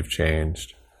you that you've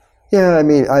changed? Yeah, I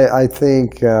mean, I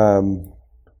think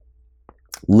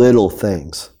little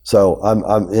things. So I'm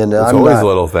always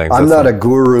little things. I'm not a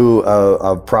guru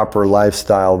of proper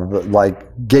lifestyle, but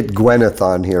like get Gwyneth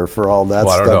on here for all that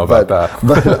stuff. I don't know about that.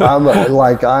 But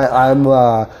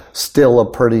I'm still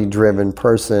a pretty driven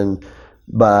person.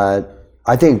 But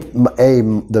I think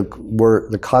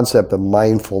the concept of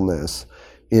mindfulness,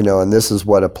 and this is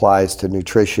what applies to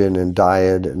nutrition and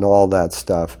diet and all that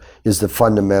stuff, is the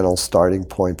fundamental starting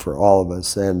point for all of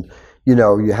us. And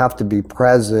you have to be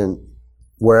present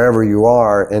wherever you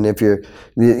are, and if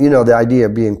the idea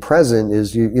of being present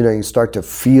is you start to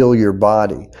feel your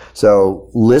body. So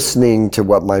listening to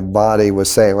what my body was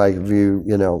saying, like if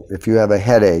you have a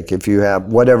headache, if you have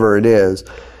whatever it is,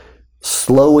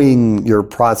 slowing your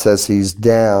processes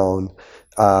down,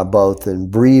 both in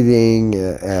breathing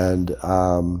and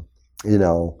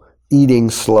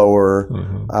eating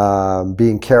slower,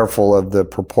 being careful of the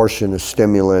proportion of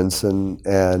stimulants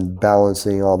and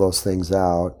balancing all those things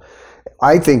out.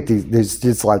 I think there's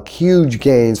just like huge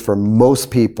gains for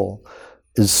most people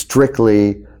is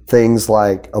strictly things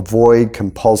like avoid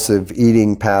compulsive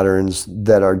eating patterns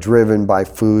that are driven by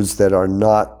foods that are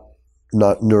not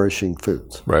nourishing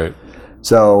foods. Right.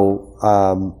 So,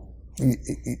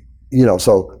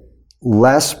 so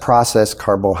less processed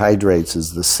carbohydrates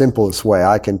is the simplest way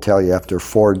I can tell you after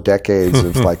 4 decades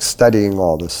of like studying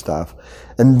all this stuff.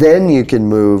 And then you can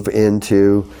move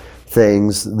into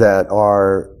things that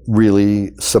are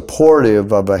really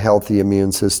supportive of a healthy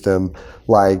immune system,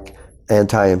 like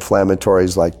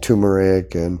anti-inflammatories like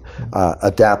turmeric and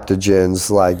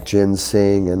adaptogens like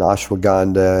ginseng and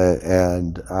ashwagandha,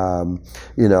 and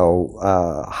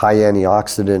high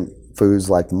antioxidant foods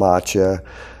like matcha.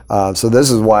 So this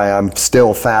is why I'm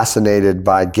still fascinated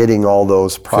by getting all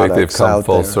those products out there. They've come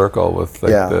full circle with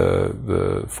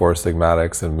the four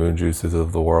sigmatics and moon juices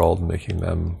of the world, making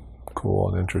them cool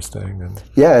and interesting. And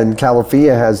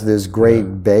Califia has this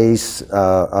great base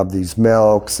of these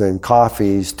milks and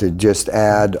coffees to just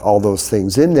add all those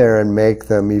things in there and make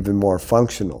them even more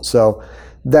functional. So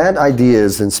that idea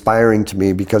is inspiring to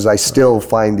me because I still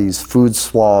find these food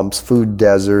swamps, food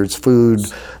deserts, food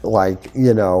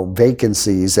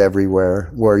vacancies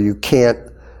everywhere where you can't,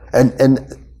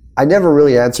 and I never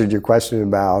really answered your question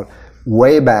about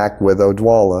way back with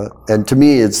Odwalla, and to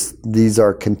me these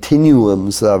are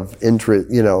continuums of interest.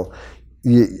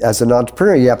 As an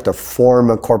entrepreneur you have to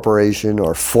form a corporation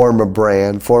or form a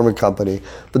brand, form a company,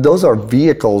 but those are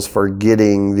vehicles for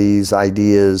getting these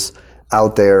ideas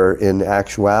out there in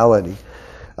actuality.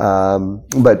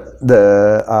 But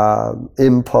the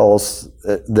impulse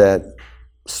that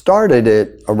started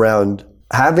it around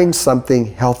having something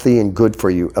healthy and good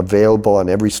for you available on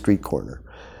every street corner,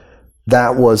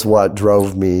 that was what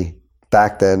drove me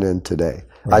back then and today.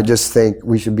 Right. I just think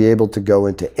we should be able to go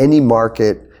into any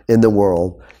market in the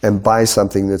world and buy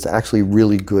something that's actually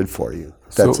really good for you,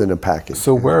 that's in a package.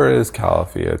 So where is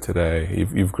Califia today?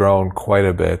 You've grown quite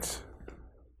a bit.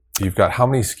 You've got, how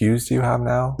many SKUs do you have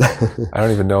now? I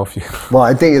don't even know if you... Well,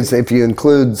 I think it's, if you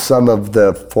include some of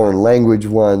the foreign language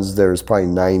ones, there's probably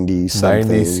 90 something.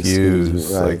 90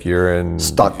 SKUs, right? Like you're in...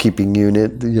 Stock keeping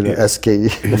unit, SKE.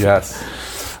 Yes.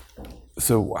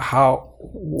 So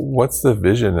what's the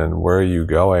vision and where are you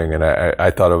going? And I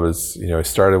thought it was, I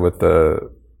started with the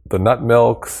nut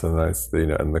milks and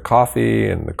and the coffee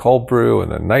and the cold brew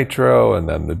and then nitro, and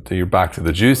then you're back to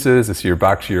the juices. So you're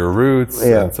back to your roots.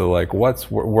 Yeah. And so like,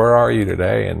 where are you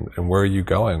today and where are you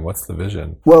going? What's the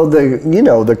vision? Well,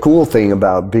 the cool thing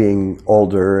about being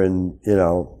older and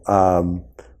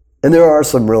there are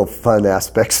some real fun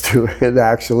aspects to it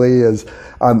actually is,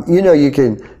 you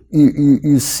can,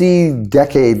 you see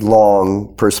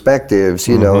decade-long perspectives,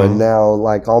 and now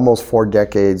like almost 4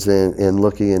 decades in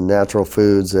looking at natural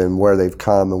foods and where they've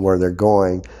come and where they're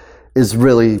going is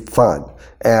really fun.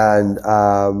 And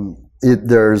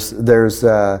there's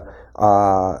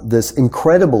this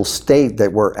incredible state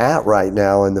that we're at right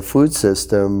now in the food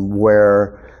system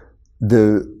where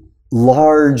the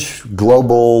large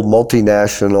global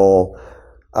multinational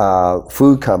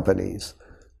food companies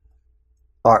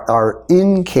are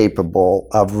incapable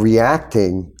of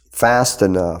reacting fast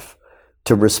enough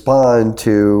to respond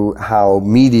to how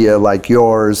media like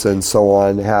yours and so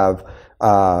on have,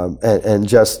 and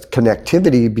just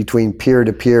connectivity between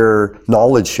peer-to-peer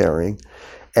knowledge sharing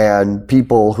and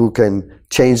people who can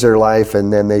change their life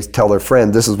and then they tell their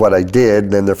friend, this is what I did,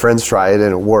 and then their friends try it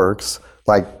and it works.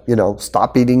 Like,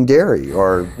 stop eating dairy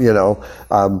or,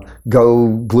 go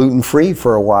gluten-free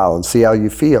for a while and see how you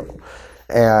feel.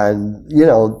 And,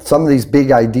 some of these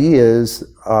big ideas,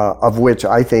 of which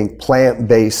I think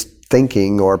plant-based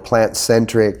thinking or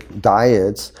plant-centric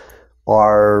diets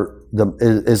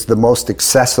is the most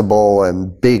accessible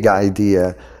and big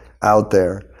idea out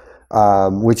there,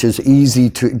 which is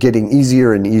getting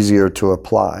easier and easier to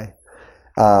apply.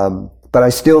 But I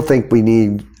still think we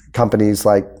need companies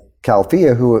like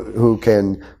Califia who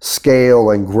can scale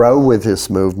and grow with this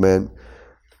movement,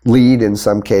 lead in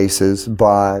some cases,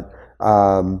 but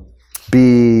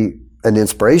be an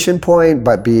inspiration point,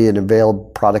 but be an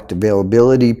product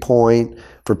availability point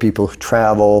for people who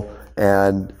travel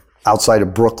and outside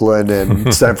of Brooklyn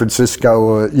and San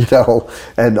Francisco,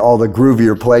 and all the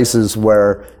groovier places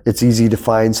where it's easy to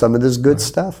find some of this good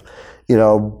stuff,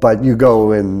 but you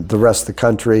go in the rest of the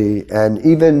country, and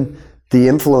even the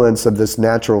influence of this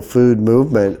natural food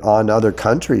movement on other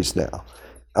countries now.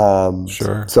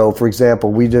 Sure. So, for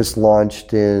example, we just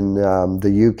launched in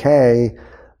the UK,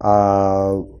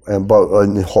 and both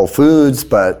in Whole Foods,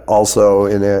 but also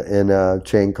in a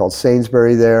chain called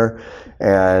Sainsbury there,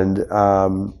 and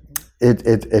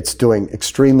it's doing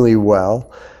extremely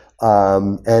well.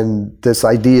 And this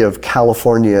idea of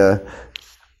California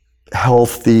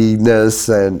healthiness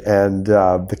and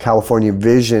the California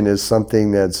vision is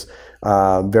something that's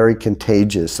very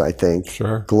contagious, I think,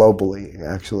 sure, globally,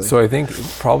 actually. So I think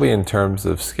probably in terms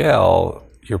of scale,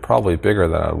 you're probably bigger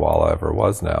than Adwala ever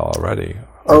was now already.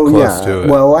 Oh, yeah.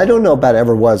 Well, I don't know about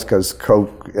ever was because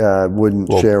Coke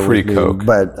wouldn't share with me.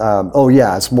 But,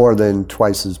 it's more than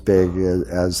twice as big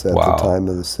as at the time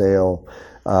of the sale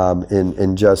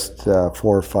in just 4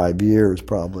 or 5 years,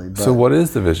 probably. But, so what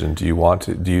is the vision? Do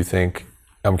you think,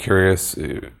 I'm curious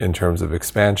in terms of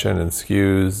expansion and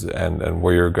SKUs and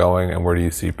where you're going and where do you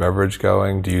see beverage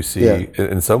going? Do you see,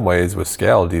 in some ways with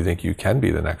scale, do you think you can be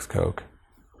the next Coke?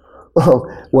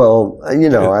 Well,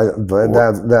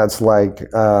 that's like,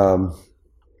 or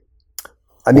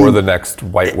the next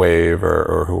White Wave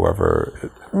or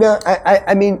whoever. No,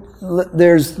 I mean,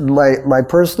 there's like my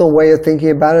personal way of thinking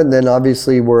about it, and then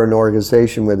obviously we're an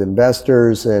organization with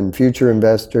investors and future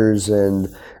investors and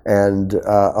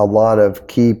a lot of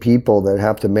key people that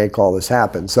have to make all this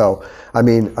happen. So, I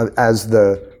mean, as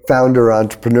the founder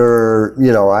entrepreneur,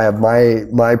 I have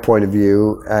my point of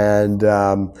view, and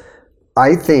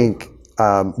I think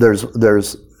there's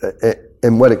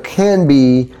and what it can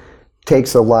be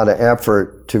takes a lot of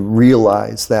effort to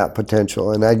realize that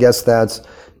potential, and I guess that's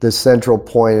the central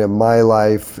point of my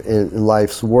life in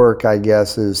life's work. I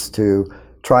guess is to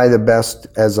try the best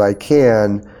as I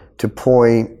can to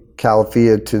point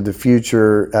Califia to the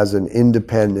future as an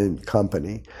independent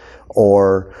company,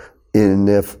 or in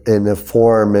a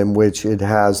form in which it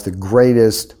has the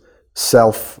greatest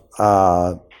self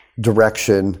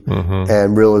direction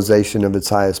and realization of its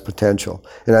highest potential.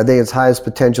 And I think its highest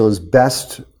potential is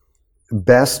best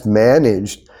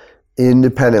managed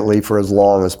independently for as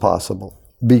long as possible,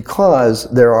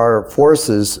 because there are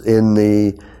forces in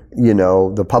the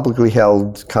publicly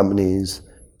held companies.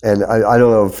 And I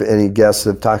don't know if any guests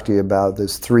have talked to you about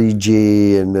this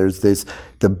 3G, and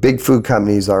the big food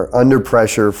companies are under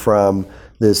pressure from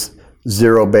this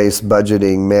zero-based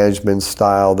budgeting management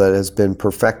style that has been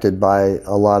perfected by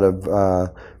a lot of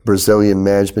Brazilian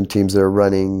management teams that are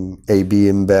running AB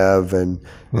InBev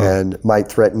and might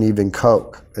threaten even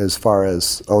Coke as far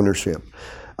as ownership.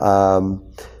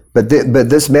 But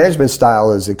this management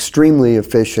style is extremely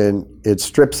efficient. It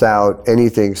strips out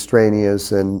anything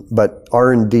extraneous, but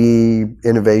R&D,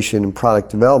 innovation, and product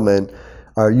development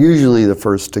are usually the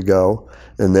first to go,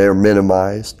 and they're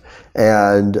minimized.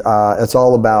 And it's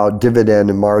all about dividend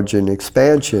and margin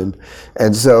expansion.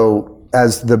 And so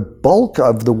as the bulk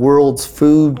of the world's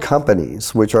food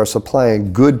companies, which are supplying a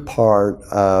good part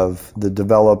of the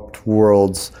developed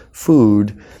world's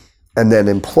food, and then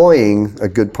employing a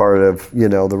good part of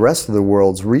the rest of the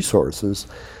world's resources,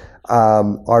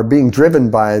 are being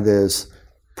driven by this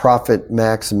profit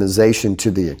maximization to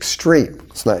the extreme.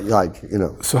 It's not like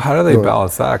So how do they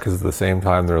balance that? Because at the same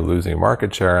time they're losing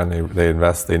market share, and they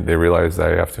invest. They realize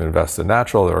they have to invest in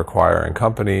natural. They're acquiring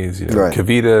companies. Right.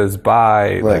 Kavitas,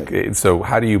 buy. Right. Like, so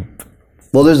how do you?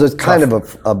 Well, there's a kind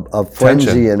of a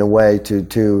frenzy in a way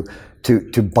to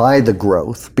buy the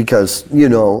growth, because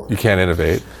you can't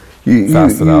innovate.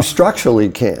 You structurally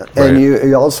can't. Right. And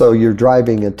you also, you're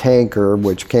driving a tanker,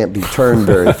 which can't be turned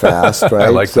very fast, right? I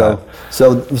like that.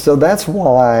 So that's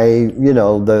why, you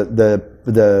know,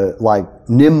 the like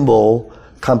nimble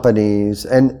companies,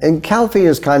 and Califia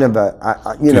is kind of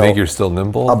Do you think you're still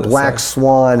nimble? A black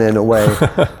swan in a way.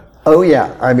 Oh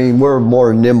yeah, I mean, we're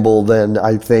more nimble than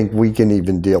I think we can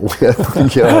even deal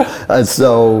with. You know?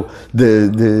 So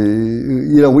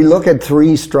you know, we look at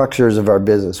three structures of our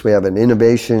business. We have an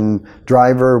innovation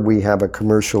driver. We have a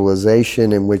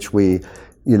commercialization in which we,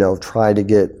 you know, try to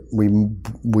get,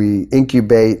 we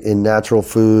incubate in natural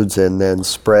foods and then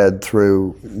spread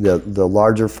through the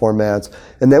larger formats.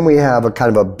 And then we have a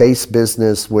kind of a base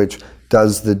business which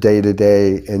does the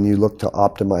day-to-day, and you look to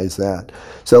optimize that.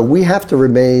 So we have to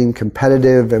remain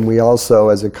competitive, and we also,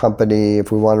 as a company,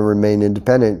 if we want to remain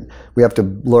independent, we have to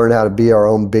learn how to be our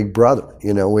own big brother.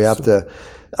 You know, we have to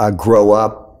grow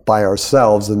up by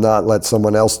ourselves and not let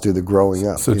someone else do the growing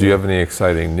up. So do you have any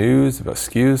exciting news about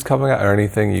SKUs coming out, or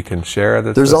anything you can share?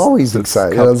 There's always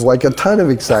exciting. There's like a ton of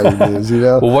exciting news, you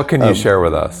know? Well, what can you share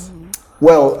with us?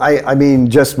 Well, I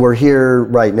mean, just we're here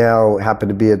right now, happen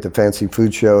to be at the Fancy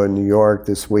Food Show in New York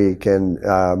this week, and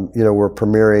you know, we're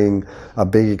premiering a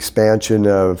big expansion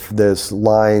of this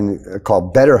line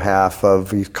called Better Half of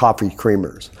these coffee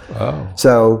creamers. Oh.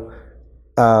 So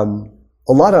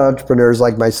a lot of entrepreneurs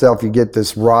like myself, you get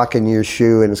this rock in your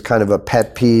shoe, and it's kind of a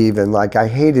pet peeve, and like I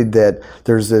hated that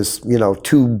there's this, you know,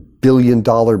 $2 billion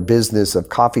business of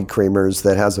coffee creamers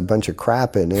that has a bunch of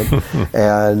crap in it.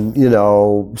 And, you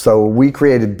know, so we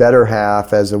created Better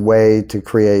Half as a way to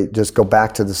create, just go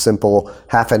back to the simple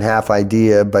half and half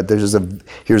idea, but here's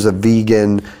a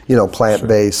vegan, you know,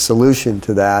 plant-based solution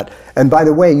to that. And by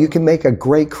the way, you can make a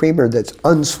great creamer that's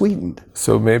unsweetened.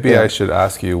 So maybe I should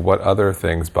ask you, what other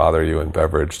things bother you in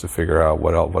beverage, to figure out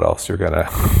what else you're gonna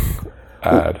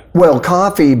add? Well,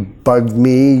 coffee bugged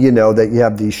me, you know, that you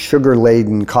have these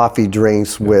sugar-laden coffee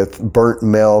drinks with burnt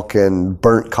milk and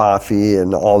burnt coffee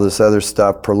and all this other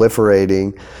stuff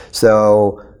proliferating.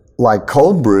 So, like,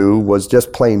 cold brew was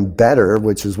just plain better,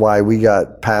 which is why we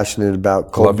got passionate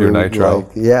about cold brew. Love your nitro.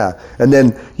 Like, yeah. And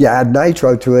then you add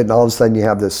nitro to it, and all of a sudden you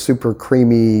have this super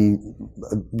creamy,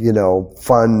 you know,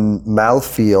 fun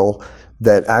mouthfeel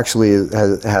that actually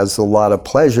has a lot of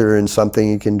pleasure in something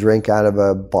you can drink out of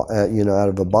a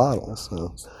bottle.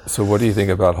 So what do you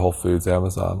think about Whole Foods,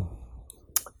 Amazon?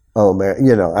 Oh man,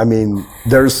 you know, I mean,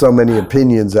 there's so many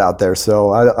opinions out there,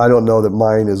 so I don't know that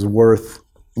mine is worth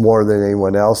more than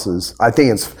anyone else's. I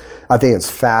think it's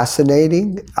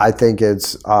fascinating. I think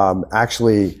it's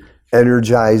actually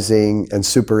energizing and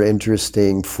super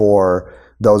interesting for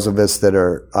those of us that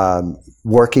are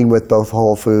working with both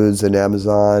Whole Foods and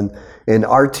Amazon. And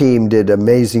our team did an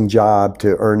amazing job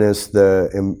to earn us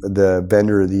the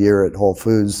Vendor of the Year at Whole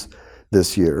Foods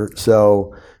this year.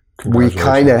 So we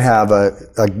kind of have a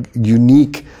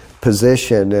unique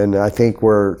position, and I think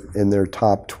we're in their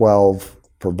top 12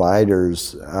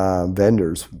 providers,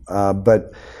 vendors.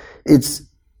 But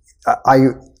I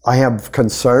have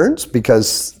concerns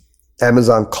because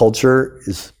Amazon culture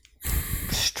is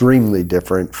extremely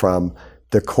different from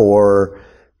the core,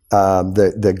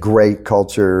 the great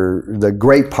culture, the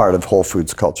great part of Whole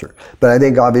Foods culture. But I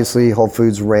think obviously Whole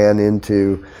Foods ran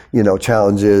into, you know,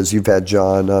 challenges. You've had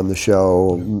John on the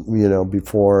show, you know,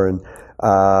 before, and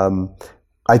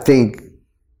I think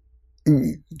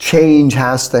change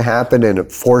has to happen, and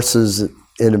it forces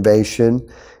innovation.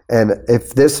 And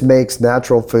if this makes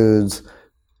natural foods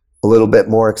a little bit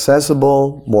more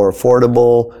accessible, more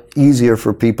affordable, easier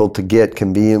for people to get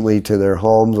conveniently to their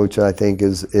homes, which I think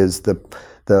is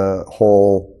the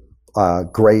whole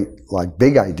great, like,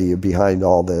 big idea behind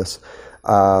all this,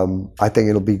 I think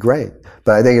it'll be great.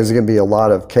 But I think there's going to be a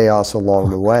lot of chaos along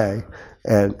the way,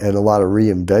 and a lot of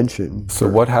reinvention. So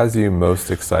what has you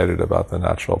most excited about the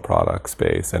natural product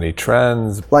space? Any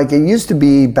trends? Like, it used to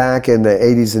be back in the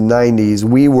 80s and 90s,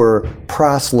 we were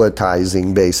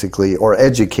proselytizing, basically, or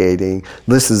educating.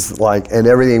 This is like, and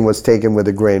everything was taken with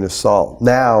a grain of salt.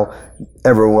 Now,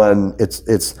 everyone, it's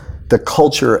the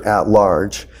culture at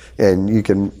large, and you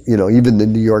can, you know, even the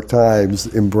New York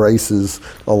Times embraces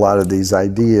a lot of these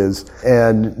ideas.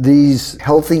 And these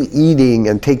healthy eating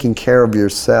and taking care of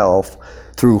yourself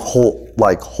through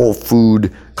whole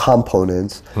food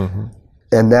components,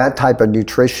 and that type of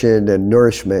nutrition and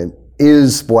nourishment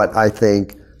is what I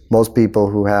think most people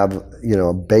who have, you know,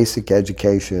 a basic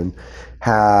education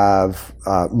have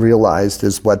realized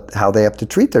is how they have to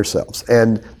treat themselves.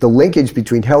 And the linkage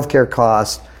between healthcare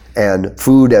costs and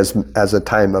food as a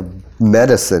time of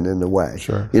medicine, in a way.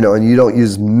 Sure. You know, and you don't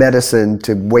use medicine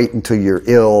to wait until you're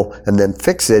ill and then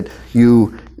fix it.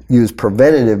 You use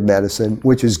preventative medicine,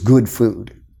 which is good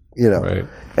food, Right.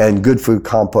 and good food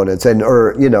components, and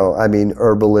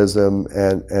herbalism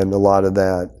and a lot of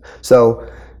that. So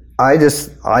I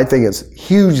think it's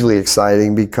hugely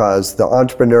exciting because the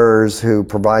entrepreneurs who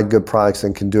provide good products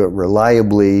and can do it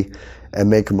reliably and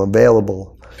make them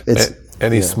available.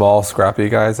 Any small scrappy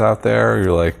guys out there?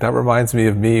 You're like, that reminds me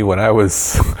of me when I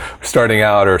was starting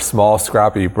out, or small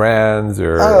scrappy brands,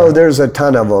 or there's a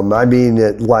ton of them.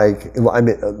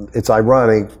 It's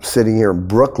ironic sitting here in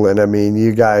Brooklyn. I mean,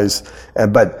 you guys,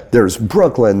 but there's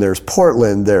Brooklyn, there's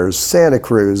Portland, there's Santa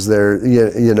Cruz,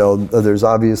 there's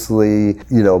obviously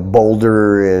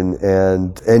Boulder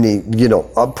and any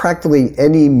practically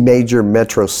any major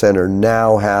metro center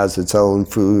now has its own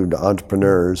food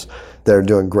entrepreneurs. They're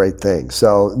doing great things.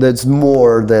 So that's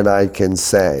more than I can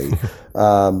say.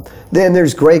 Then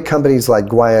there's great companies like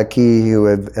Guayaquil who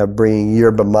have been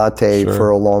yerba mate for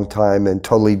a long time and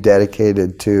totally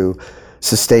dedicated to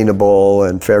sustainable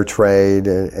and fair trade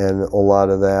and a lot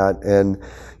of that. And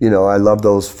I love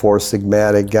those Four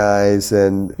Sigmatic guys.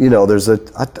 And there's a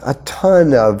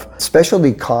ton of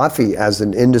specialty coffee as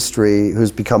an industry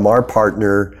who's become our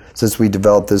partner since we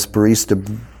developed this barista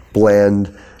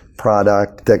blend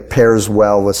product that pairs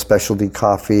well with specialty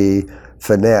coffee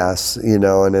finesse, and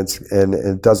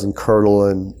it doesn't curdle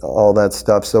and all that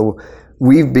stuff. So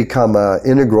we've become an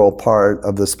integral part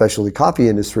of the specialty coffee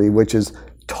industry, which is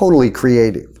totally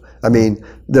creative. I mean,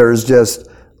 there's just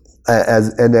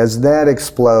as that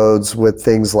explodes with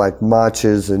things like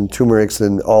matchas and turmerics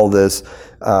and all this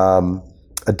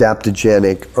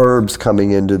adaptogenic herbs coming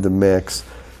into the mix,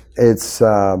 it's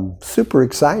super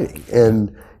exciting.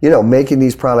 And making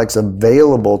these products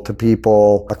available to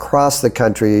people across the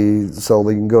country so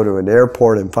they can go to an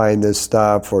airport and find this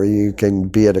stuff, or you can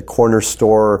be at a corner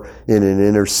store in an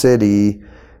inner city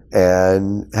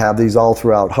and have these all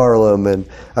throughout Harlem. And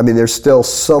I mean, there's still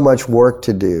so much work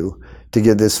to do to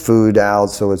get this food out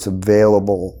so it's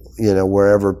available,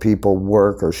 wherever people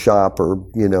work or shop or,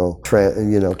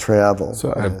 travel.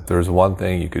 So if there's one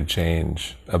thing you could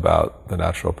change about the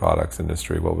natural products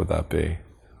industry, what would that be?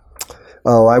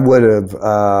 Oh, I would have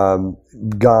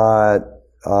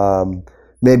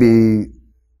maybe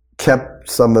kept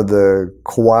some of the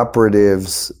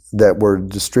cooperatives that were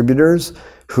distributors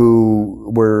who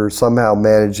were somehow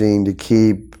managing to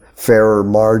keep fairer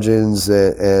margins.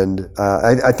 And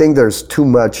I think there's too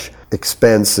much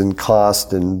expense and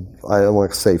cost, and I don't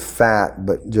want to say fat,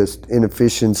 but just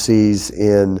inefficiencies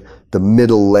in the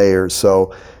middle layers.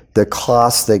 So the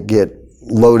costs that get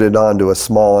loaded onto a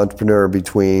small entrepreneur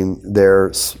between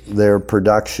their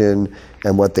production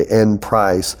and what the end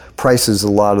prices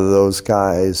a lot of those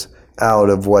guys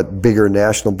out of what bigger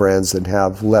national brands that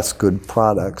have less good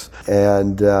products.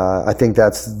 And I think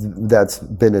that's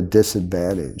been a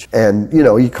disadvantage. And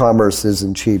e-commerce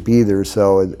isn't cheap either,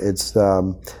 so it's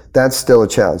that's still a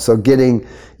challenge. So getting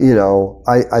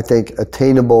I think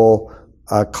attainable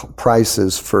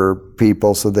prices for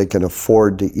people so they can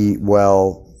afford to eat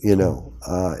well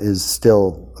is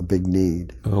still a big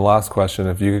need. And the last question,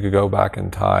 if you could go back in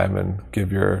time and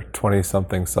give your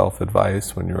 20-something self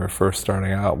advice when you were first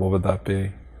starting out, what would that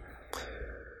be?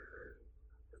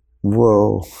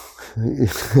 Whoa.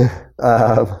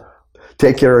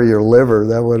 Take care of your liver.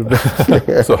 That would have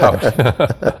been... So how...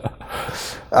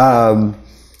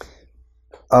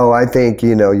 I think,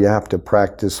 you have to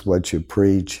practice what you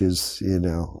preach is, and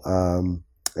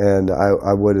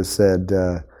I would have said,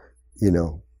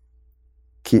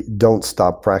 don't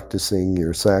stop practicing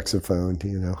your saxophone,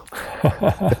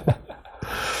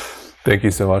 Thank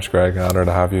you so much, Greg. Honor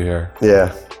to have you here.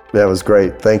 Yeah, that was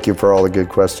great. Thank you for all the good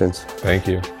questions. Thank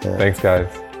you. Yeah. Thanks, guys.